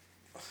with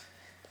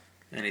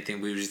anything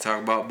we usually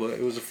talk about, but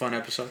it was a fun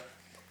episode.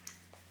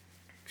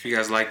 If you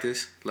guys like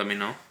this, let me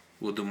know.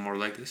 We'll do more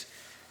like this.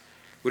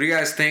 What are you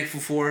guys thankful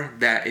for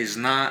that is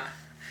not,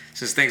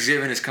 since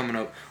Thanksgiving is coming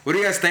up, what are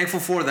you guys thankful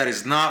for that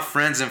is not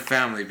friends and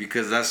family?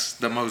 Because that's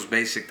the most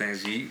basic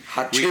things.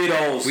 Hot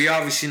Cheetos. We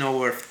obviously know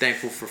we're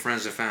thankful for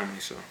friends and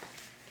family, so.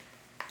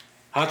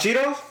 Hot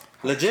Cheetos?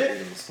 Legit?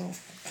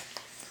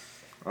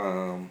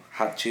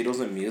 Hot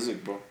Cheetos and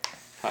music, bro.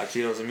 Hot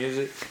Cheetos and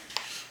music?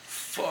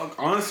 Fuck,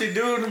 honestly,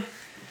 dude,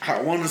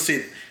 I want to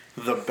see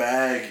the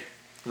bag.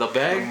 The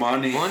bag? The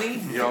money. Money?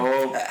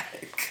 Yo.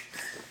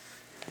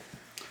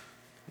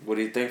 What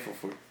are you thankful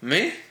for?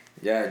 Me?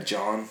 Yeah,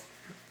 John.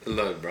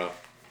 Look, bro.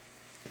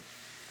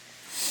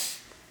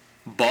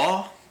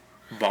 Ball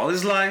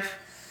is life,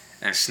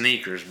 and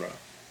sneakers, bro.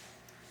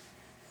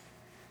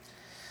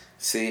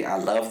 See, I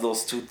love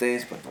those two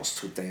things, but those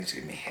two things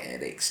give me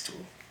headaches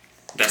too.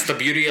 That's the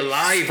beauty of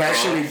life,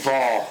 Especially bro.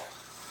 ball.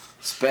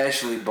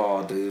 Especially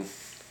ball, dude.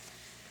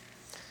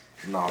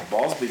 Nah,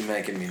 balls be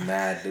making me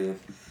mad, dude.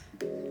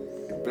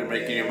 Been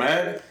making you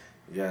mad?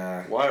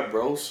 Yeah, Why,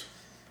 bros?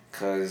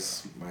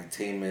 because my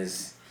team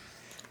is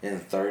in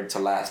third to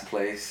last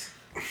place.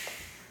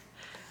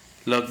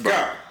 Look, bro.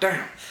 God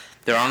damn.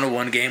 They're on a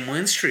 1-game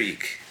win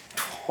streak.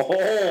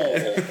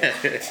 Oh,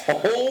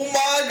 oh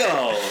my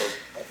God.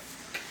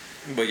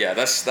 But yeah,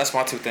 that's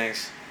my two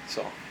things.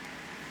 So,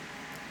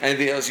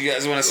 anything else you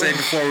guys want to say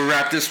before we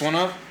wrap this one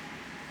up?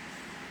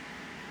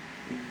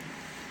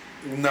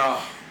 No,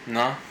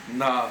 No.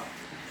 no.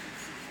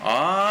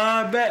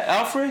 I bet.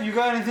 Alfred, you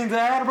got anything to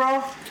add,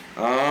 bro?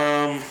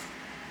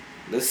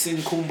 Let's sing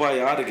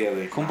Kumbaya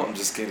together. No, I'm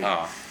just kidding.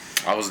 Oh,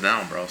 I was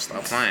down, bro.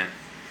 Stop playing.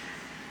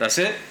 That's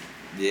it?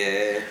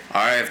 Yeah.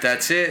 Alright, if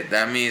that's it,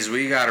 that means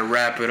we gotta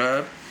wrap it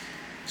up.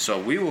 So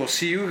we will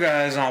see you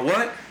guys on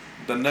what?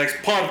 The next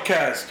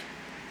podcast.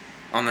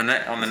 On the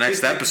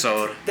next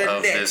episode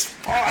of this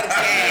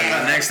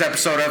podcast. the next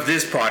episode of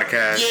this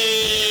podcast.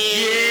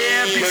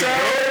 Yeah. Yeah, peace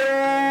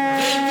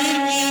out.